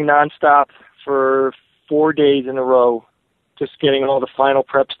been going nonstop for 4 days in a row, just getting all the final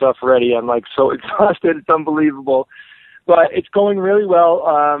prep stuff ready. I'm like so exhausted, it's unbelievable. But it's going really well.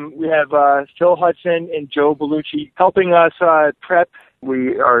 We have Phil Hudson and Joe Bellucci helping us prep.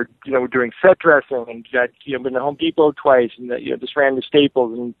 We are, we're doing set dressing and been to Home Depot twice, and just ran to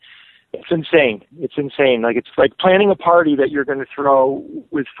Staples, and it's insane. It's insane. Like it's like planning a party that you're going to throw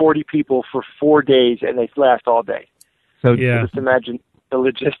with 40 people for 4 days, and they last all day. So just imagine the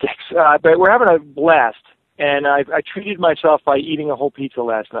logistics. But we're having a blast, and I treated myself by eating a whole pizza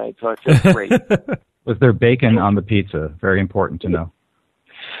last night, so it feels great. Was there bacon on the pizza? Very important to know.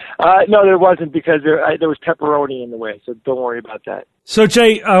 No, there wasn't, because there was pepperoni in the way, so don't worry about that. So,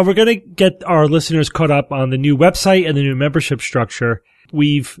 Jay, we're going to get our listeners caught up on the new website and the new membership structure.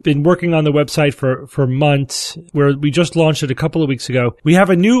 We've been working on the website for months, where we just launched it a couple of weeks ago. We have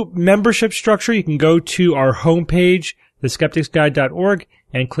a new membership structure. You can go to our homepage, theskepticsguide.org,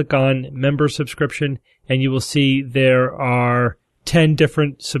 and click on member subscription, and you will see there are 10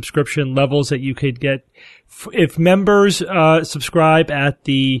 different subscription levels that you could get. If members subscribe at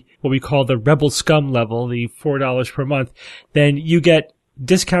what we call the Rebel Scum level, the $4 per month, then you get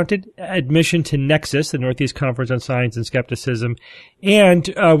discounted admission to Nexus, the Northeast Conference on Science and Skepticism. And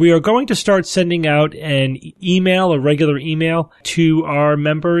we are going to start sending out a regular email to our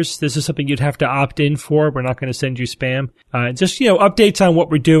members. This is something you'd have to opt in for. We're not going to send you spam. Just, updates on what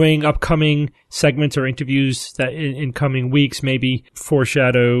we're doing, upcoming segments or interviews that in coming weeks, maybe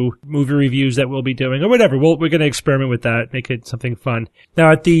foreshadow movie reviews that we'll be doing or whatever. We're going to experiment with that, make it something fun.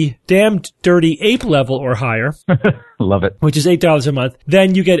 Now, at the Damned Dirty Ape level or higher, Love it. which is $8 a month.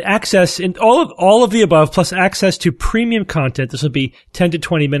 Then you get access in all of the above, plus access to premium content. This will be 10 to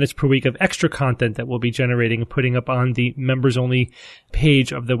 20 minutes per week of extra content that we'll be generating and putting up on the members only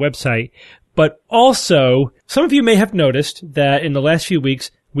page of the website. But also, some of you may have noticed that in the last few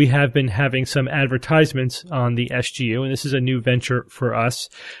weeks, we have been having some advertisements on the SGU, and this is a new venture for us.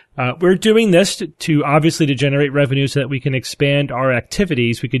 We're doing this to obviously to generate revenue so that we can expand our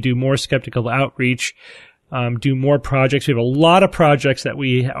activities. We could do more skeptical outreach, do more projects. We have a lot of projects that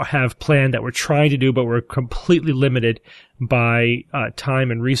we have planned that we're trying to do, but we're completely limited by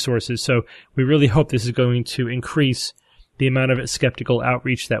time and resources. So we really hope this is going to increase the amount of skeptical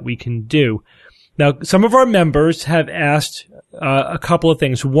outreach that we can do. Now, some of our members have asked a couple of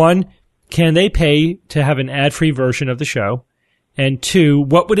things. One, can they pay to have an ad-free version of the show? And two,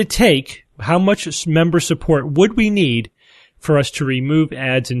 what would it take? How much member support would we need for us to remove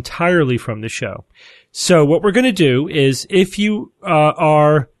ads entirely from the show? So what we're going to do is if you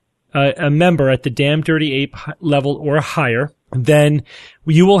are a member at the Damn Dirty Ape level or higher, then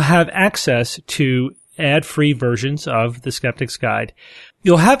you will have access to ad-free versions of the Skeptics Guide.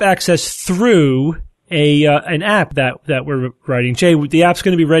 You'll have access through an app that we're writing. Jay, the app's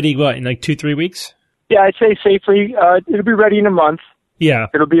going to be ready, what, in like 2-3 weeks? Yeah, I'd say safely. It'll be ready in a month. Yeah.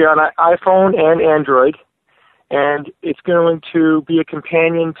 It'll be on iPhone and Android. And it's going to be a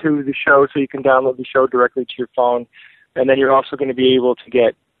companion to the show, so you can download the show directly to your phone. And then you're also going to be able to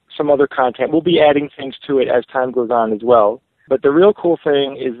get some other content. We'll be adding things to it as time goes on as well. But the real cool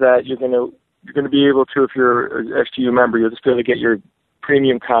thing is that you're going to be able to, if you're an SGU member, you'll just be able to get your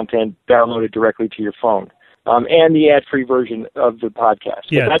premium content downloaded directly to your phone, and the ad-free version of the podcast.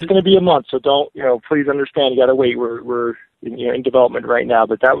 Yeah, that's going to be a month, so don't, please understand, you got to wait. We're in development right now,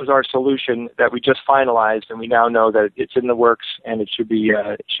 but that was our solution that we just finalized, and we now know that it's in the works, and it should be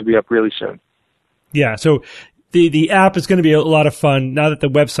up really soon. Yeah, so the app is going to be a lot of fun. Now that the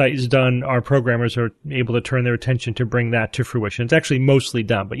website is done, our programmers are able to turn their attention to bring that to fruition. It's actually mostly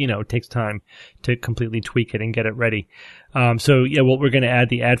done, but it takes time to completely tweak it and get it ready. We're going to add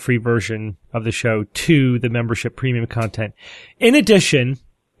the ad-free version of the show to the membership premium content. In addition,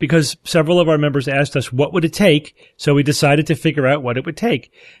 because several of our members asked us what would it take, so we decided to figure out what it would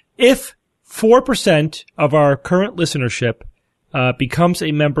take. If 4% of our current listenership becomes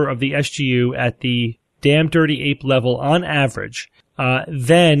a member of the SGU at the Damn Dirty Ape level on average,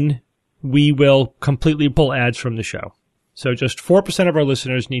 then we will completely pull ads from the show. So just 4% of our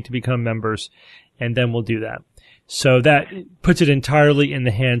listeners need to become members, and then we'll do that. So that puts it entirely in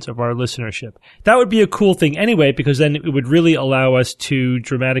the hands of our listenership. That would be a cool thing anyway, because then it would really allow us to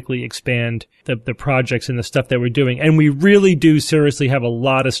dramatically expand the projects and the stuff that we're doing. And we really do seriously have a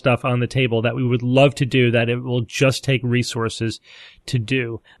lot of stuff on the table that we would love to do that it will just take resources to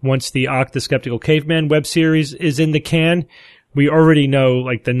do. Once the Skeptical Caveman web series is in the can, we already know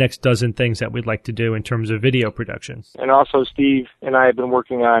like the next dozen things that we'd like to do in terms of video production. And also Steve and I have been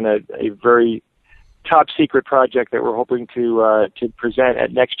working on a very top secret project that we're hoping to present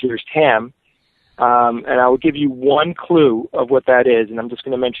at next year's TAM. And I will give you one clue of what that is, and I'm just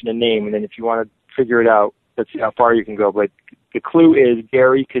going to mention a name, and then if you want to figure it out, let's see how far you can go. But the clue is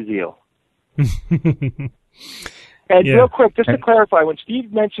Gary Kazeel. And real quick, just to clarify, when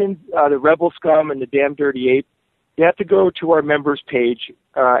Steve mentioned the Rebel Scum and the Damn Dirty Ape, you have to go to our members page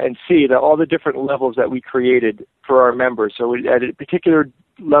and see that all the different levels that we created for our members. So at a particular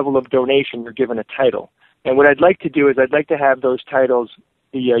level of donation, you're given a title. And what I'd like to do is I'd like to have those titles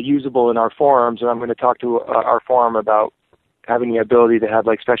be usable in our forums, and I'm going to talk to our forum about having the ability to have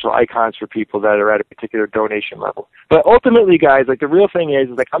like special icons for people that are at a particular donation level. But ultimately, guys, like the real thing is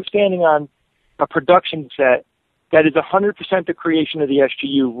like I'm standing on a production set that is 100% the creation of the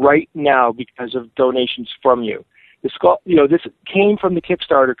SGU right now because of donations from you. This came from the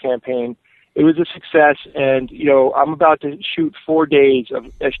Kickstarter campaign. It was a success, and I'm about to shoot 4 days of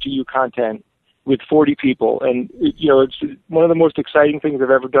SGU content with 40 people, and it's one of the most exciting things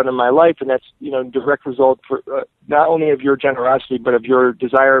I've ever done in my life, and that's direct result for not only of your generosity but of your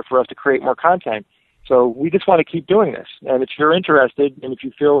desire for us to create more content. So we just want to keep doing this, and if you're interested, and if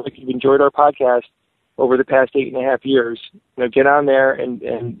you feel like you've enjoyed our podcast over the past 8.5 years, get on there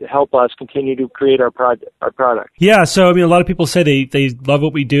and help us continue to create our product. Yeah, so I mean, a lot of people say they love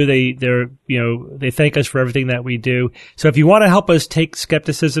what we do. They thank us for everything that we do. So if you want to help us take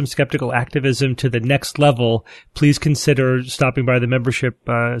skeptical activism to the next level, please consider stopping by the membership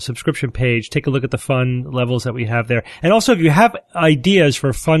subscription page. Take a look at the fun levels that we have there, and also if you have ideas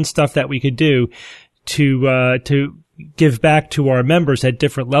for fun stuff that we could do to give back to our members at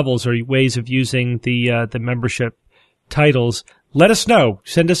different levels or ways of using the membership titles, let us know.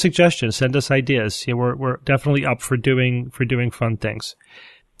 Send us suggestions. Send us ideas. Yeah, we're definitely up for doing fun things.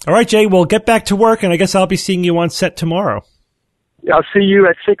 All right, Jay, we'll get back to work, and I guess I'll be seeing you on set tomorrow. I'll see you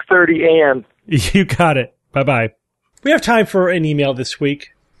at 6:30 a.m. You got it. Bye-bye. We have time for an email this week.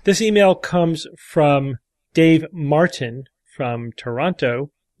 This email comes from Dave Martin from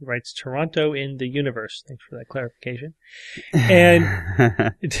Toronto. He writes Toronto in the universe. Thanks for that clarification.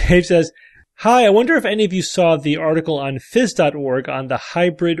 And Dave says, hi, I wonder if any of you saw the article on phys.org on the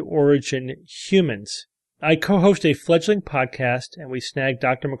hybrid origin humans. I co-host a fledgling podcast, and we snagged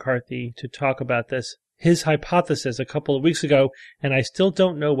Dr. McCarthy to talk about his hypothesis a couple of weeks ago, and I still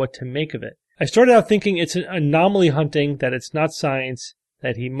don't know what to make of it. I started out thinking it's an anomaly hunting, that it's not science,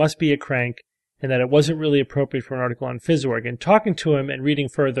 that he must be a crank, and that it wasn't really appropriate for an article on phys.org. And talking to him and reading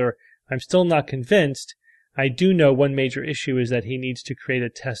further, I'm still not convinced. I do know one major issue is that he needs to create a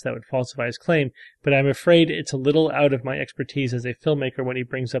test that would falsify his claim, but I'm afraid it's a little out of my expertise as a filmmaker when he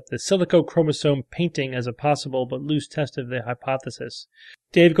brings up the silicochromosome painting as a possible but loose test of the hypothesis.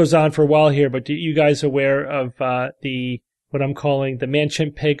 Dave goes on for a while here, but are you guys aware of what I'm calling the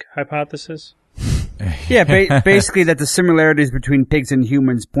man-chimp-pig hypothesis? Yeah, basically that the similarities between pigs and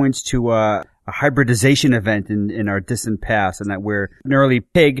humans points to a hybridization event in our distant past, and that we're an early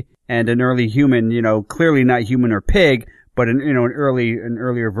pig and an early human, clearly not human or pig, but an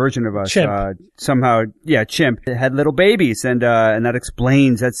earlier version of us. Chimp. Chimp. It had little babies, and that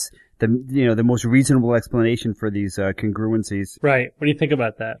explains, that's the most reasonable explanation for these congruencies. Right. What do you think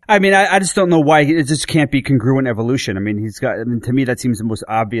about that? I mean, I just don't know why it just can't be congruent evolution. I mean, to me, that seems the most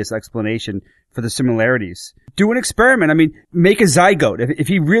obvious explanation for the similarities. Do an experiment. I mean, make a zygote. If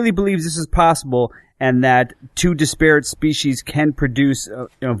he really believes this is possible and that two disparate species can produce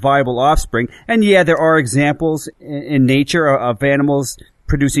viable offspring, and yeah, there are examples in nature of animals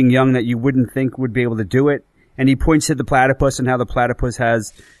producing young that you wouldn't think would be able to do it. And he points to the platypus and how the platypus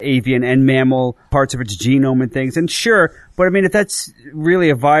has avian and mammal parts of its genome and things. And sure, but I mean, if that's really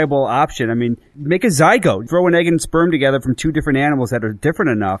a viable option, I mean, make a zygote. Throw an egg and sperm together from two different animals that are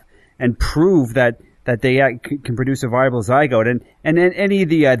different enough and prove that they can produce a viable zygote. And then any of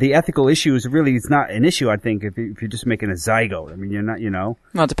the ethical issues really is not an issue, I think, if you're just making a zygote. I mean, you're not,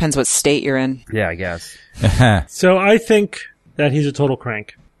 Well, it depends what state you're in. Yeah, I guess. So I think that he's a total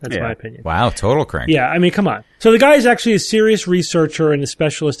crank. That's my opinion. Wow, total crank. Yeah, I mean, come on. So the guy is actually a serious researcher and a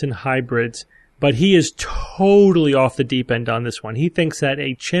specialist in hybrids, but he is totally off the deep end on this one. He thinks that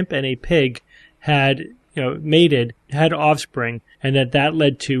a chimp and a pig had, mated, had offspring, and that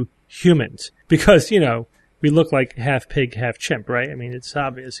led to humans. Because, we look like half pig, half chimp, right? I mean, it's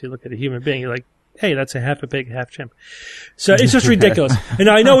obvious. You look at a human being, you're like, hey, that's a half a pig, half chimp. So it's just ridiculous. And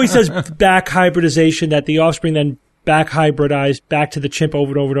I know he says back hybridization, that the offspring then back hybridized back to the chimp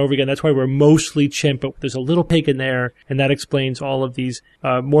over and over and over again. That's why we're mostly chimp, but there's a little pig in there, and that explains all of these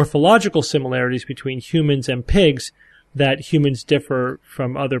morphological similarities between humans and pigs, that humans differ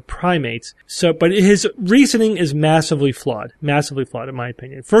from other primates. So, but his reasoning is massively flawed in my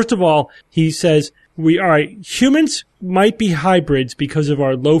opinion. First of all, he says humans might be hybrids because of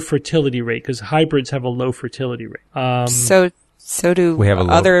our low fertility rate, because hybrids have a low fertility rate. So do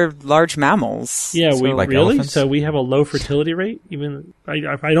other large mammals. Yeah, like really? Elephants? So we have a low fertility rate? Even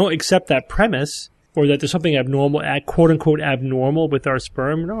I don't accept that premise, or that there's something abnormal, quote unquote abnormal with our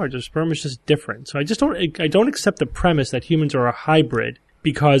sperm. No, our sperm is just different. So I don't accept the premise that humans are a hybrid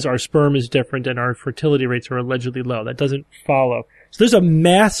because our sperm is different and our fertility rates are allegedly low. That doesn't follow. So there's a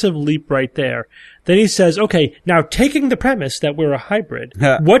massive leap right there. Then he says, okay, now taking the premise that we're a hybrid,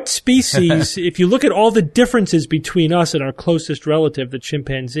 what species, if you look at all the differences between us and our closest relative, the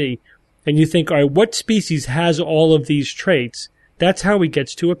chimpanzee, and you think, all right, what species has all of these traits? That's how he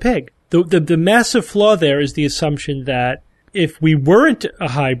gets to a pig. The massive flaw there is the assumption that if we weren't a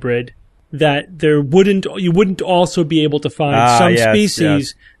hybrid, that you wouldn't also be able to find some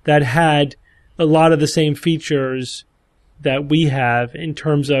species that had a lot of the same features that we have in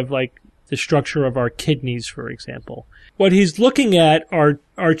terms of like the structure of our kidneys, for example. What he's looking at are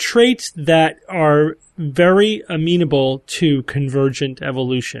traits that are very amenable to convergent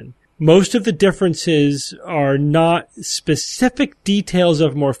evolution. Most of the differences are not specific details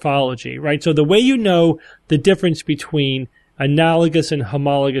of morphology, right? So the way you know the difference between analogous and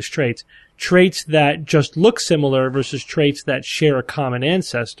homologous traits that just look similar versus traits that share a common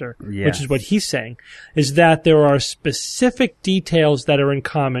ancestor, which is what he's saying, is that there are specific details that are in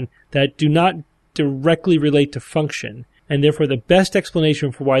common that do not directly relate to function. And therefore, the best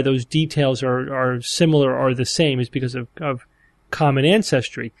explanation for why those details are similar or the same is because of common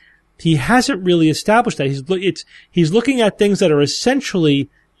ancestry. He hasn't really established that. He's looking at things that are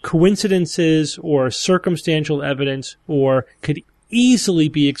essentially coincidences or circumstantial evidence, or could easily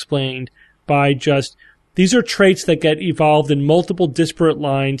be explained by just these are traits that get evolved in multiple disparate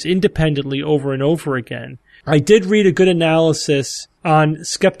lines independently over and over again. I did read a good analysis on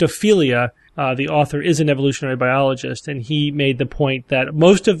skeptophilia. The author is an evolutionary biologist, and he made the point that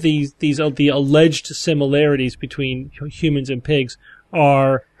most of the alleged similarities between humans and pigs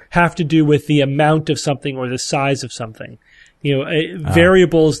have to do with the amount of something or the size of something.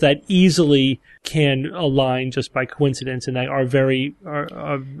 Variables that easily can align just by coincidence, and that are very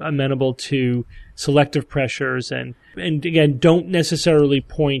amenable to selective pressures, and again don't necessarily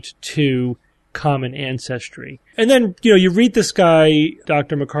point to common ancestry. And then, you read this guy,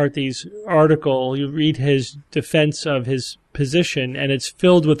 Dr. McCarthy's article, you read his defense of his position, and it's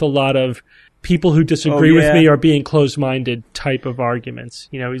filled with a lot of people who disagree with me are being closed-minded type of arguments.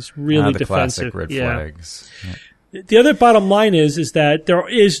 He's really the defensive. Classic red flags. Yeah. The other bottom line is that there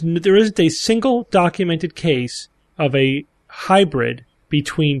isn't a single documented case of a hybrid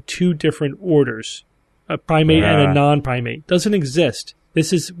between two different orders, a primate and a non-primate. Doesn't exist.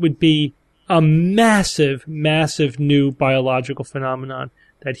 This would be a massive, massive new biological phenomenon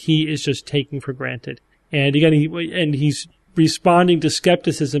that he is just taking for granted. And again, he's responding to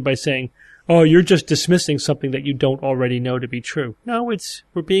skepticism by saying, "Oh, you're just dismissing something that you don't already know to be true." No,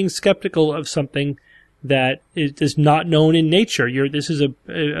 we're being skeptical of something that is not known in nature. This is a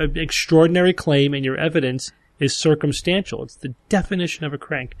extraordinary claim, and your evidence is circumstantial. It's the definition of a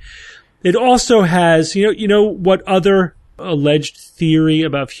crank. It also has, what other alleged theory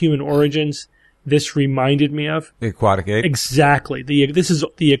about human origins this reminded me of? The aquatic ape? Exactly. This is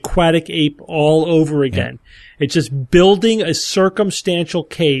the aquatic ape all over again. Yeah. It's just building a circumstantial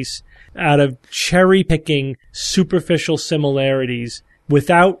case out of cherry-picking superficial similarities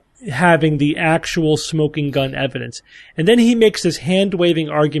without having the actual smoking gun evidence. And then he makes this hand-waving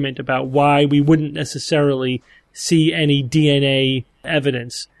argument about why we wouldn't necessarily see any DNA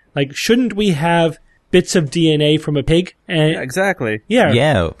evidence. Like, shouldn't we have bits of DNA from a pig? And exactly. Yeah.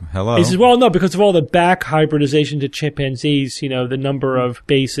 Yeah. Hello. He says, well, no, because of all the back hybridization to chimpanzees, the number of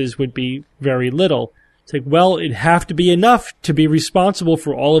bases would be very little. It's like, well, it'd have to be enough to be responsible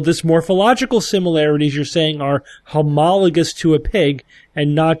for all of this morphological similarities you're saying are homologous to a pig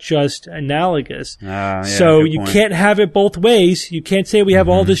and not just analogous. So you can't have it both ways. You can't say we have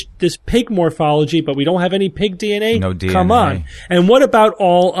all this pig morphology, but we don't have any pig DNA. No DNA. Come on. And what about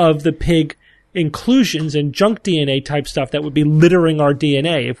all of the pig inclusions and junk DNA type stuff that would be littering our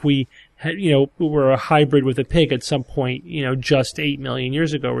DNA if we had, were a hybrid with a pig at some point, just 8 million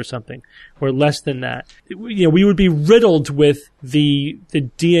years ago or something, or less than that. We would be riddled with the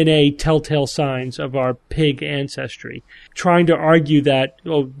DNA telltale signs of our pig ancestry. Trying to argue that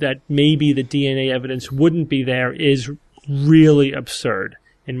maybe the DNA evidence wouldn't be there is really absurd,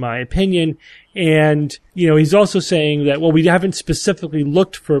 in my opinion. And, he's also saying that, well, we haven't specifically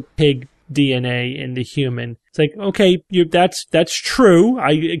looked for pig DNA in the human. It's like, okay, that's true.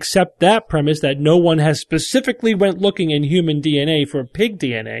 I accept that premise that no one has specifically went looking in human DNA for pig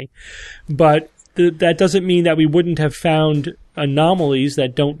DNA, but that doesn't mean that we wouldn't have found anomalies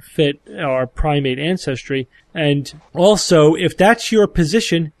that don't fit our primate ancestry. And also, if that's your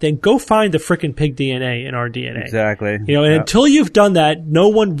position, then go find the frickin' pig DNA in our DNA. Exactly. And until you've done that, no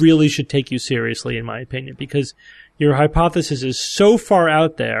one really should take you seriously, in my opinion, because your hypothesis is so far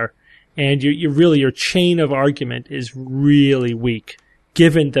out there. And your chain of argument is really weak,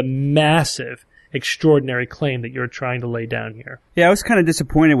 given the massive, extraordinary claim that you're trying to lay down here. Yeah, I was kind of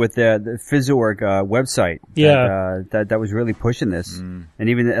disappointed with the Phys.org website. That was really pushing this, and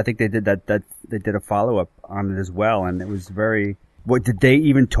even I think they did they did a follow up on it as well, and it was very. What did they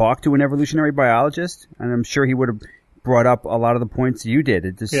even talk to an evolutionary biologist? And I'm sure he would have brought up a lot of the points you did.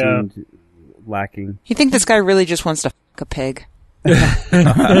 It just seemed lacking. You think this guy really just wants to fuck a pig? Why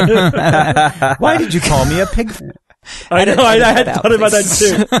did you call me a pig? I know, I had thought about that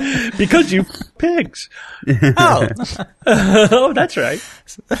too. Because you pigs. Oh. Oh, that's right.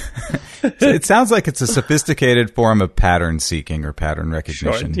 So it sounds like it's a sophisticated form of pattern seeking or pattern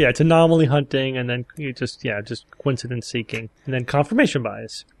recognition. Sure. Yeah, it's anomaly hunting, and then you just coincidence seeking, and then confirmation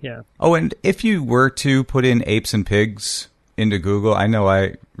bias. Yeah. Oh, and if you were to put in apes and pigs into Google, I know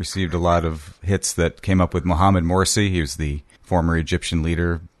I received a lot of hits that came up with Mohammed Morsi. He was the former Egyptian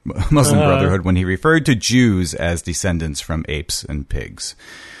leader, Muslim Brotherhood, when he referred to Jews as descendants from apes and pigs.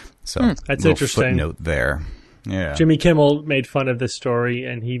 So that's interesting. Footnote there. Yeah. Jimmy Kimmel made fun of this story,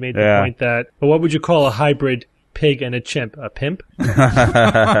 and he made the point that, well, what would you call a hybrid pig and a chimp? A pimp?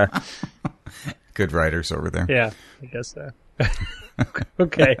 Good writers over there. Yeah, I guess so.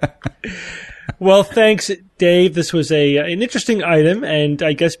 Okay. Well, thanks, Dave. This was an interesting item, and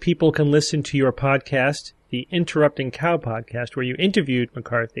I guess people can listen to your podcast, the Interrupting Cow podcast, where you interviewed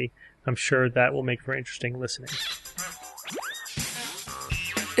McCarthy. I'm sure that will make for interesting listening.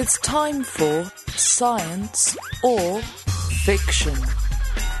 It's time for Science or Fiction.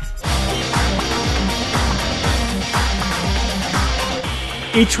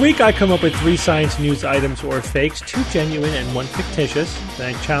 Each week I come up with 3 science news items or fakes, 2 genuine and 1 fictitious.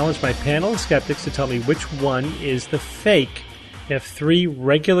 Then I challenge my panel of skeptics to tell me which one is the fake. We have 3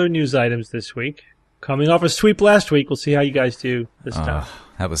 regular news items this week. Coming off a sweep last week, we'll see how you guys do this time.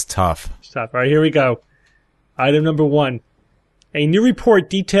 That was tough. All right, here we go. Item number 1. A new report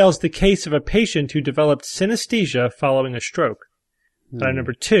details the case of a patient who developed synesthesia following a stroke. Item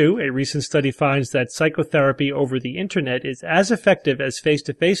number 2, a recent study finds that psychotherapy over the internet is as effective as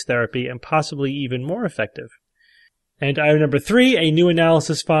face-to-face therapy and possibly even more effective. And item number 3, a new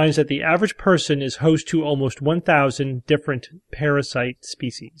analysis finds that the average person is host to almost 1,000 different parasite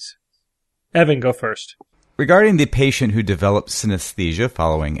species. Evan, go first. Regarding the patient who developed synesthesia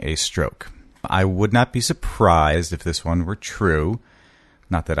following a stroke, I would not be surprised if this one were true.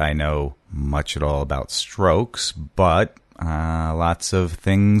 Not that I know much at all about strokes, but lots of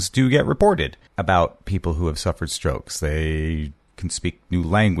things do get reported about people who have suffered strokes. They can speak new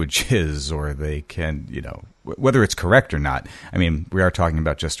languages, or they can, whether it's correct or not. I mean, we are talking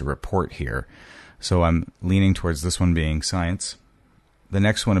about just a report here. So I'm leaning towards this one being science. The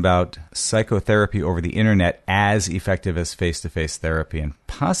next one about psychotherapy over the internet as effective as face-to-face therapy, and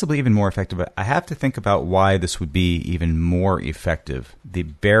possibly even more effective. I have to think about why this would be even more effective. The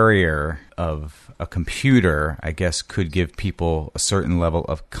barrier of a computer, I guess, could give people a certain level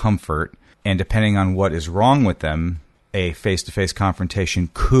of comfort, and depending on what is wrong with them, a face-to-face confrontation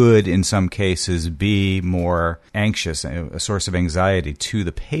could, in some cases, be more anxious, a source of anxiety to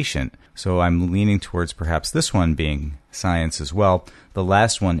the patient. So I'm leaning towards perhaps this one being science as well. The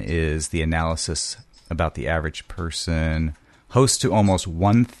last one is the analysis about the average person host to almost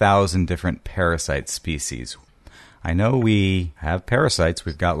 1,000 different parasite species. I know we have parasites,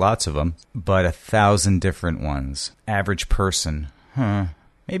 we've got lots of them, but 1,000 different ones. Average person,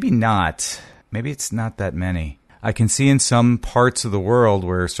 maybe not. Maybe it's not that many. I can see in some parts of the world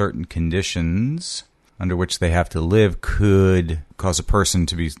where certain conditions under which they have to live could cause a person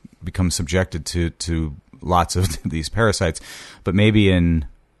to become subjected to lots of these parasites. But maybe in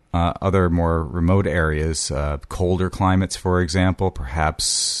other more remote areas, colder climates, for example,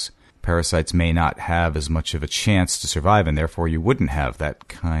 perhaps parasites may not have as much of a chance to survive, and therefore you wouldn't have that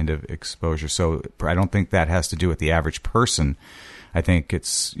kind of exposure. So I don't think that has to do with the average person. I think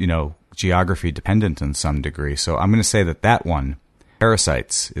it's, geography dependent in some degree. So I'm going to say that one,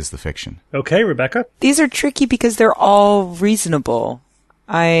 parasites, is the fiction. Okay, Rebecca? These are tricky because they're all reasonable.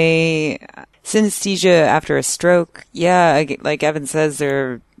 Synesthesia after a stroke, like Evan says,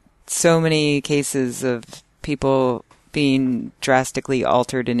 there are so many cases of people being drastically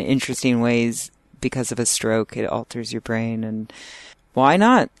altered in interesting ways because of a stroke. It alters your brain, and why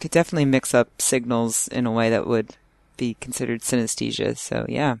not? Could definitely mix up signals in a way that would be considered synesthesia. So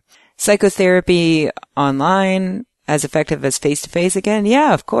yeah. Psychotherapy online, as effective as face-to-face again?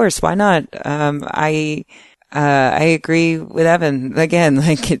 Yeah, of course. Why not? I agree with Evan. Again,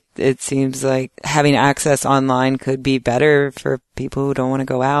 it seems like having access online could be better for people who don't want to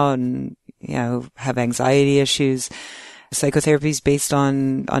go out and, have anxiety issues. Psychotherapy is based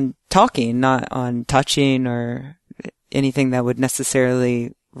on talking, not on touching or anything that would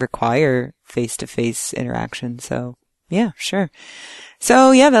necessarily require face-to-face interaction. So yeah, sure.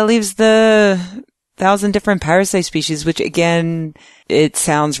 So yeah, that leaves the 1,000 different parasite species, which again, it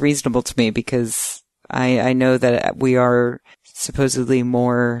sounds reasonable to me because I know that we are supposedly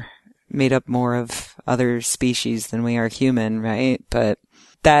made up more of other species than we are human, right? But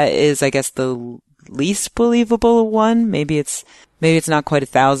that is, I guess, the least believable one. Maybe it's not quite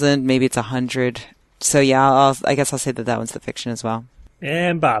 1,000, maybe it's 100. So yeah, I guess I'll say that one's the fiction as well.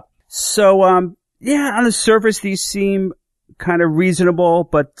 And Bob. So, on the surface, these seem kind of reasonable,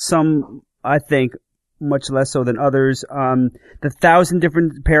 but some, I think, much less so than others. The 1,000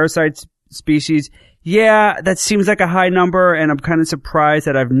 different parasite species, yeah, that seems like a high number, and I'm kind of surprised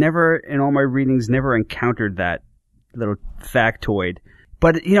that I've never, in all my readings, never encountered that little factoid.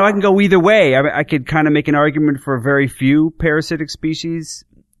 But, I can go either way. I could kind of make an argument for very few parasitic species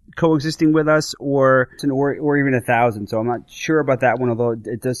coexisting with us, or even 1,000. So I'm not sure about that one, although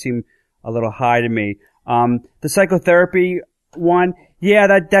it does seem a little high to me. The psychotherapy one, yeah,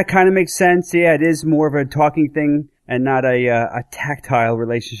 that kind of makes sense. Yeah, it is more of a talking thing and not a tactile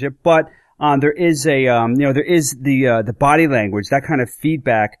relationship. But there is the body language, that kind of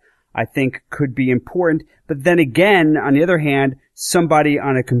feedback I think could be important. But then again, on the other hand, somebody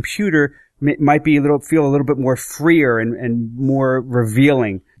on a computer might be feel a little bit more freer and more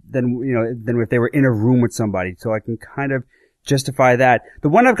revealing than if they were in a room with somebody. So I can kind of justify that. The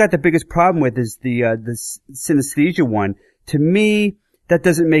one I've got the biggest problem with is the synesthesia one. To me, that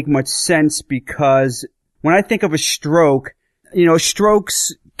doesn't make much sense because when I think of a stroke,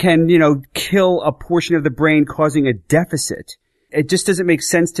 strokes can, kill a portion of the brain, causing a deficit. It just doesn't make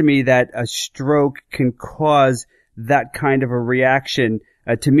sense to me that a stroke can cause that kind of a reaction.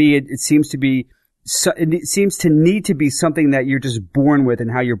 To me, it seems to need to be something that you're just born with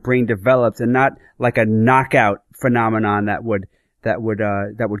and how your brain develops, and not like a knockout phenomenon that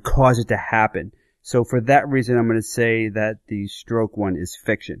would cause it to happen. So for that reason, I'm going to say that the stroke one is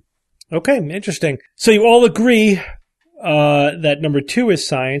fiction. Okay, interesting. So you all agree that number 2 is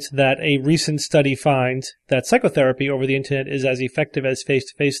science, that a recent study finds that psychotherapy over the internet is as effective as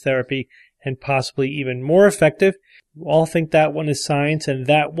face-to-face therapy and possibly even more effective. You all think that one is science, and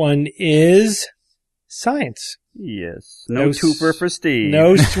that one is science. Yes. No twofer for Steve.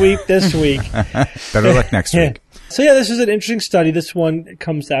 No sweep this week. Better luck next week. So yeah, this is an interesting study. This one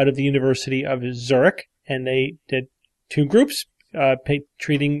comes out of the University of Zurich, and they did 2 groups,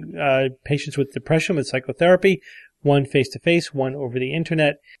 treating patients with depression with psychotherapy, one face-to-face, one over the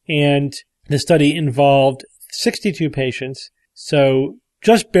internet. And the study involved 62 patients, so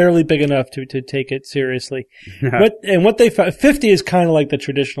just barely big enough to take it seriously. What they found, 50 is kind of like the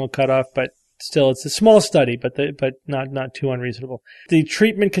traditional cutoff, but still, it's a small study, but not too unreasonable. The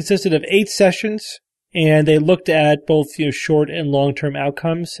treatment consisted of 8 sessions, and they looked at both short and long-term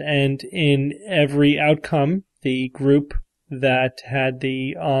outcomes. And in every outcome, the group that had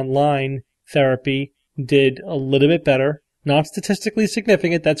the online therapy did a little bit better, not statistically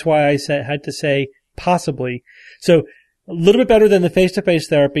significant. That's why I had to say possibly. So a little bit better than the face-to-face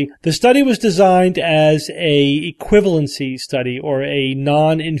therapy. The study was designed as a equivalency study, or a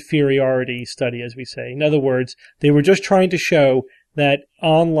non-inferiority study, as we say. In other words, they were just trying to show that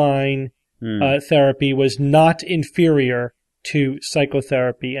online therapy was not inferior to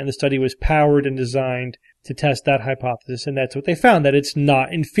psychotherapy, and the study was powered and designed to test that hypothesis, and that's what they found, that it's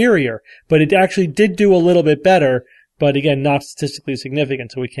not inferior. But it actually did do a little bit better, but again, not statistically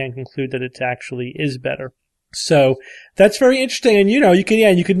significant, so we can't conclude that it actually is better. So that's very interesting, and you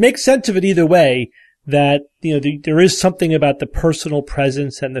can make sense of it either way. That there is something about the personal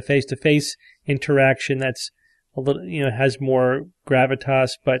presence and the face-to-face interaction that's a little has more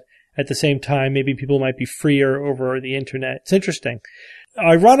gravitas, but at the same time, maybe people might be freer over the internet. It's interesting.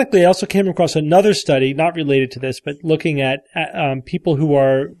 Ironically, I also came across another study, not related to this, but looking at people who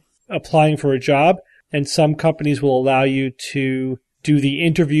are applying for a job, and some companies will allow you to do the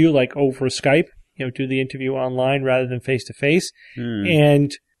interview like over Skype. Do the interview online rather than face-to-face.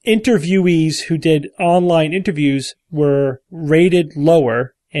 And interviewees who did online interviews were rated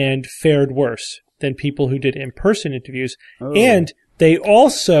lower and fared worse than people who did in-person interviews. Oh. And they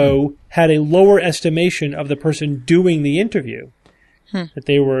also had a lower estimation of the person doing the interview, that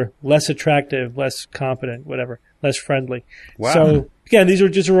they were less attractive, less competent, whatever, less friendly. Wow. So, again, these are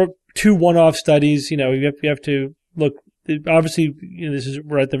just 2 one-off studies. You have to look. Obviously,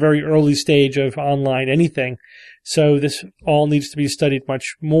 we're at the very early stage of online anything, so this all needs to be studied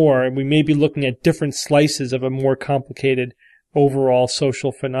much more, and we may be looking at different slices of a more complicated overall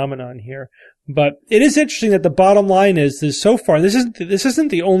social phenomenon here. But it is interesting that the bottom line is so far this isn't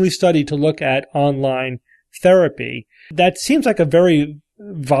the only study to look at online therapy. That seems like a very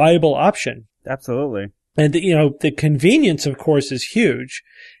viable option. Absolutely. And the convenience, of course, is huge.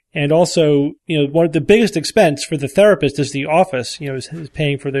 And also, one of the biggest expense for the therapist is the office, is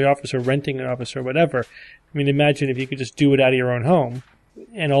paying for the office or renting an office or whatever. I mean, imagine if you could just do it out of your own home.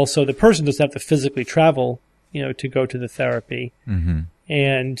 And also the person doesn't have to physically travel, to go to the therapy. Mm-hmm.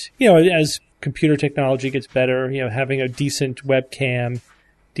 And, as computer technology gets better, having a decent webcam,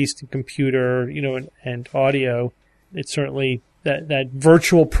 decent computer, and audio, it's certainly that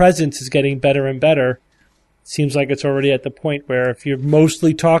virtual presence is getting better and better. Seems like it's already at the point where if you're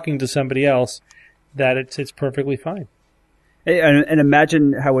mostly talking to somebody else, that it's perfectly fine. Hey, and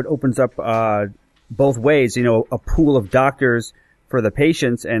imagine how it opens up both ways. A pool of doctors for the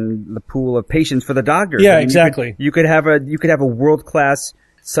patients and the pool of patients for the doctors. Yeah, exactly. You could have a world-class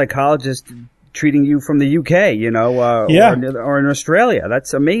psychologist treating you from the UK, or in Australia.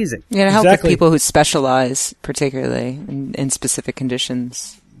 That's amazing. Yeah, to help with people who specialize, particularly in specific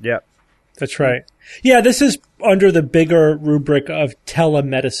conditions. Yeah. That's right. Yeah, this is under the bigger rubric of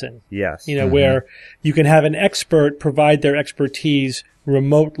telemedicine. Yes. Where you can have an expert provide their expertise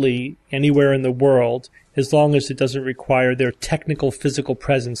remotely anywhere in the world, as long as it doesn't require their technical physical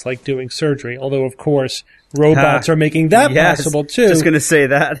presence like doing surgery. Although, of course, robots are making that possible too. Just going to say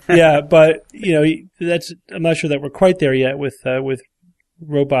that. Yeah, but I'm not sure that we're quite there yet with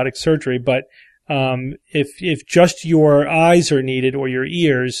robotic surgery. But if just your eyes are needed or your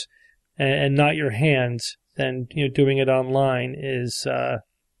ears and not your hands, then doing it online is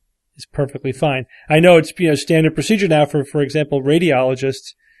perfectly fine. I know it's standard procedure now for example,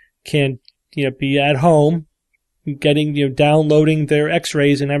 radiologists can be at home getting downloading their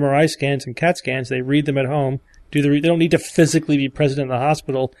X-rays and MRI scans and CAT scans. They read them at home. They don't need to physically be present in the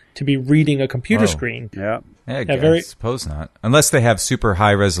hospital to be reading a computer screen. Yeah. I suppose not. Unless they have super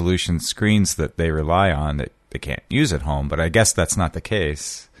high resolution screens that they rely on that they can't use at home, but I guess that's not the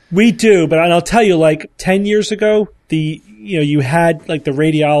case. We do, but I'll tell you, like 10 years ago, you had like the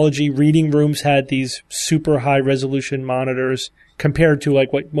radiology reading rooms had these super high resolution monitors compared to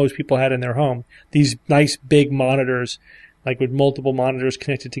like what most people had in their home. These nice big monitors, like with multiple monitors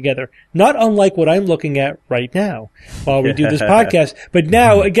connected together. Not unlike what I'm looking at right now while we do this podcast. But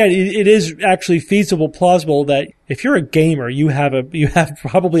now, again, it is actually feasible, plausible that if you're a gamer, you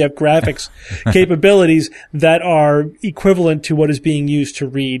probably have graphics capabilities that are equivalent to what is being used to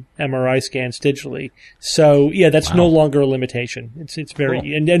read MRI scans digitally. So yeah, that's no longer a limitation. It's very,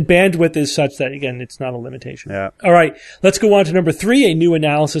 cool. and bandwidth is such that, again, it's not a limitation. Yeah. All right. Let's go on to number 3. A new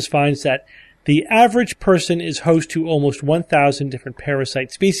analysis finds that the average person is host to almost 1,000 different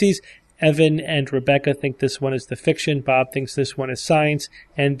parasite species. Evan and Rebecca think this one is the fiction. Bob thinks this one is science.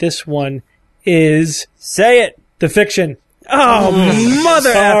 And this one is... Say it! The fiction. Oh,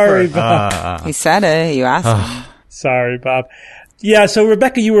 mother Sorry, effer. Bob. He said it. You asked him. Sorry, Bob. Yeah, so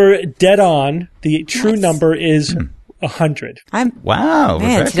Rebecca, you were dead on. The true number is 100. Wow,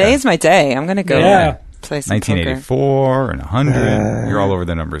 Man, Rebecca. today is my day. I'm going to go play some 1984 and 100. You're all over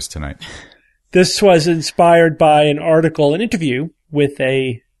the numbers tonight. This was inspired by an interview with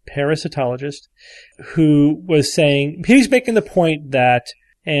a parasitologist who was saying, he's making the point that,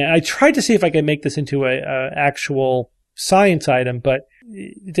 and I tried to see if I could make this into a actual science item, but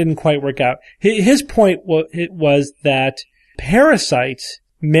it didn't quite work out. His point was that parasites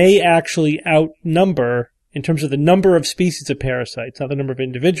may actually outnumber, in terms of the number of species of parasites, not the number of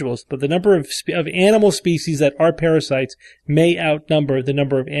individuals, but the number of animal species that are parasites may outnumber the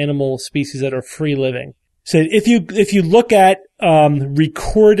number of animal species that are free living. So if you look at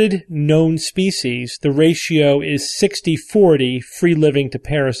recorded known species, the ratio is 60-40 free living to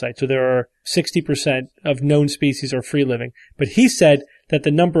parasites. So there are 60% of known species are free living. But he said that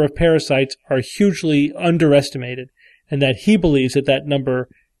the number of parasites are hugely underestimated, and that he believes that number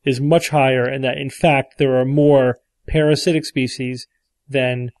is much higher, and that in fact there are more parasitic species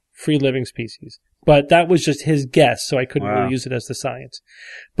than free living species. But that was just his guess, so I couldn't really use it as the science.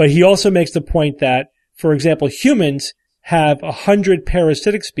 But he also makes the point that, for example, humans have 100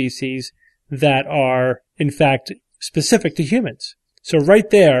 parasitic species that are in fact specific to humans. So right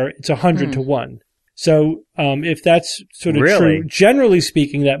there, it's 100 to 1. So if that's sort of true, generally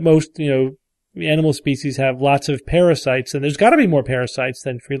speaking, that most animal species have lots of parasites, and there's got to be more parasites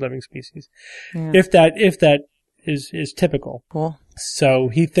than free-living species. Yeah. If that is typical. Cool. So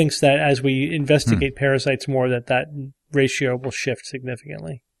he thinks that as we investigate parasites more, that ratio will shift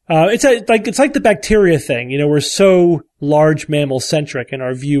significantly. It's like the bacteria thing. We're so large mammal-centric in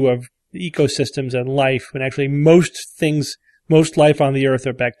our view of ecosystems and life, when actually most life on the earth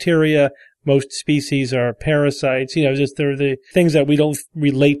are bacteria. Most species are parasites. They're the things that we don't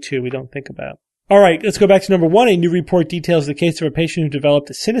relate to, we don't think about. All right, let's go back to number 1. A new report details the case of a patient who developed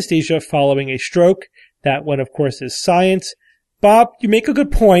synesthesia following a stroke. That one, of course, is science. Bob, you make a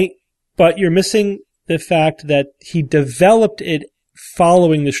good point, but you're missing the fact that he developed it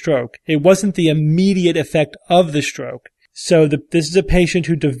following the stroke. It wasn't the immediate effect of the stroke. So this is a patient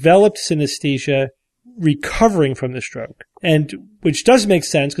who developed synesthesia recovering from the stroke, and which does make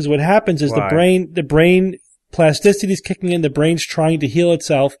sense, because what happens is the brain plasticity is kicking in, the brain's trying to heal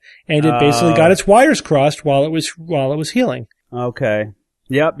itself, and it basically got its wires crossed while it was healing. Okay.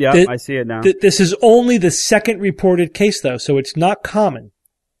 Yep, I see it now. This is only the second reported case, though, so it's not common.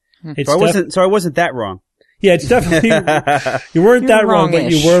 So I wasn't that wrong. Yeah, it's definitely you weren't that wrong, but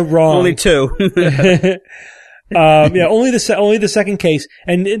you were wrong. Only 2. Only the second case.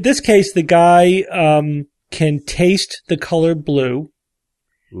 And in this case, the guy can taste the color blue.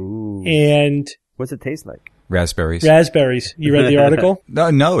 Ooh. And what's it taste like? Raspberries. Raspberries. You read the article?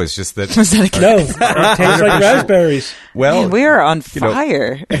 No, it's just that. Was that a No, it tastes like raspberries. Well, Man, we are on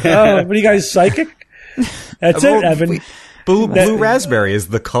fire. Oh, what are you guys, psychic? That's it, Evan. Blue raspberry is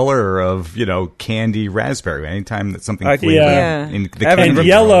the color of, candy raspberry. Anytime that something flavored Yeah. in the Evan, candy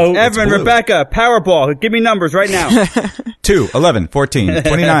yellow- world, it's Evan, blue. Rebecca, Powerball. Give me numbers right now. 2, 11, 14,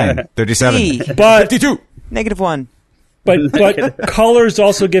 29, 37, Hey. But 52. -1. but colors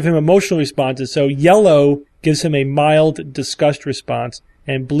also give him emotional responses. So yellow gives him a mild disgust response,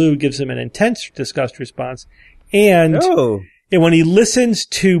 and blue gives him an intense disgust response. And Oh. when he listens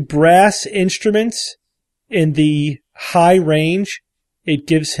to brass instruments in the high range, it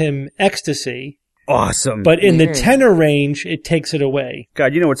gives him ecstasy. Awesome. But in the Weird. tenor range, it takes it away.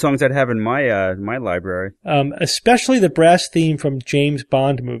 God, you know what songs I'd have in my library? Especially the brass theme from James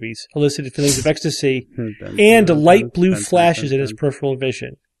Bond movies elicited feelings of ecstasy and light blue flashes in his peripheral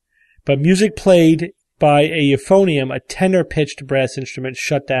vision. But music played by a euphonium, a tenor-pitched brass instrument,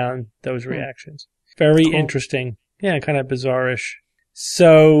 shut down those reactions. Very interesting. Yeah, kind of bizarrish.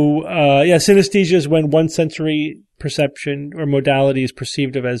 So, synesthesia is when one sensory perception or modality is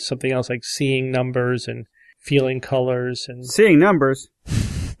perceived of as something else, like seeing numbers and feeling colors and, Seeing numbers.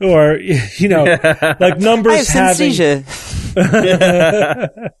 or, like numbers I have synesthesia.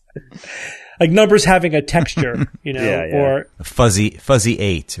 like numbers having a texture, Yeah. or A fuzzy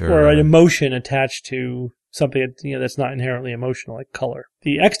 8. or an emotion attached to something that, that's not inherently emotional, like color.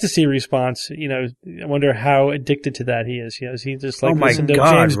 The ecstasy response, I wonder how addicted to that he is. Is he just like Oh my listen to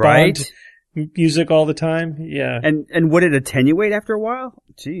God, James right? Bond music all the time? Yeah. And would it attenuate after a while?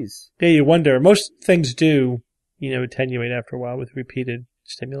 Jeez. Yeah, you wonder. Most things do, attenuate after a while with repeated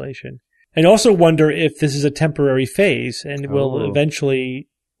stimulation. And also wonder if this is a temporary phase and will it eventually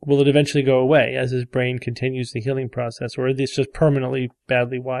go away as his brain continues the healing process, or is this just permanently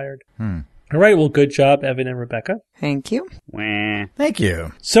badly wired? All right, well, good job, Evan and Rebecca. Thank you. Wah. Thank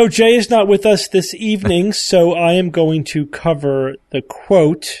you. So Jay is not with us this evening, so I am going to cover the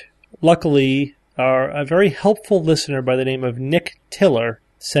quote. Luckily, a very helpful listener by the name of Nick Tiller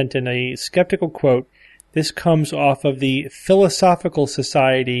sent in a skeptical quote. This comes off of the Philosophical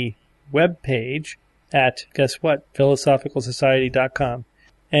Society webpage at, guess what, philosophicalsociety.com.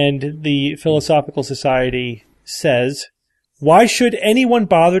 And the Philosophical Society says, "Why should anyone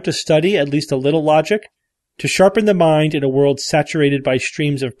bother to study at least a little logic? To sharpen the mind in a world saturated by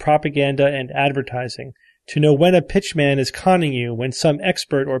streams of propaganda and advertising. To know when a pitchman is conning you, when some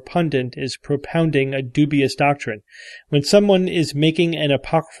expert or pundit is propounding a dubious doctrine, when someone is making an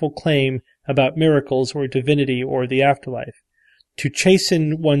apocryphal claim about miracles or divinity or the afterlife. To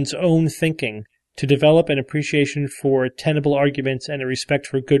chasten one's own thinking, to develop an appreciation for tenable arguments and a respect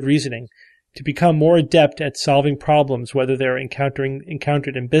for good reasoning, to become more adept at solving problems, whether they're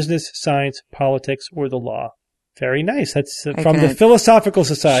encountered in business, science, politics, or the law." Very nice. That's from the can Philosophical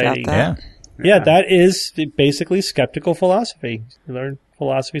Society. shout that. Yeah. Yeah, that is basically skeptical philosophy. You learn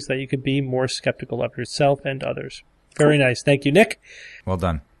philosophies that you can be more skeptical of yourself and others. Very nice. Thank you, Nick. Well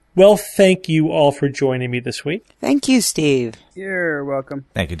done. Well, thank you all for joining me this week. Thank you, Steve. You're welcome.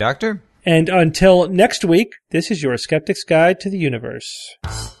 Thank you, Doctor. And until next week, this is your Skeptic's Guide to the Universe.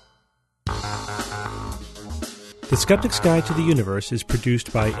 The Skeptic's Guide to the Universe is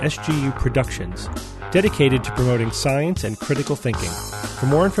produced by SGU Productions, dedicated to promoting science and critical thinking. For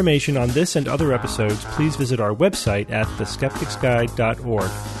more information on this and other episodes, please visit our website at theskepticsguide.org,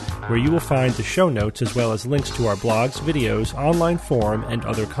 where you will find the show notes as well as links to our blogs, videos, online forum, and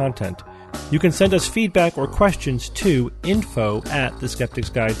other content. You can send us feedback or questions to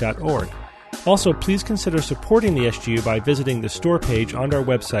info@theskepticsguide.org. Also, please consider supporting the SGU by visiting the store page on our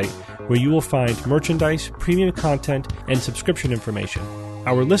website, where you will find merchandise, premium content, and subscription information.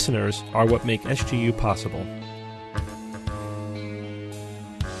 Our listeners are what make SGU possible.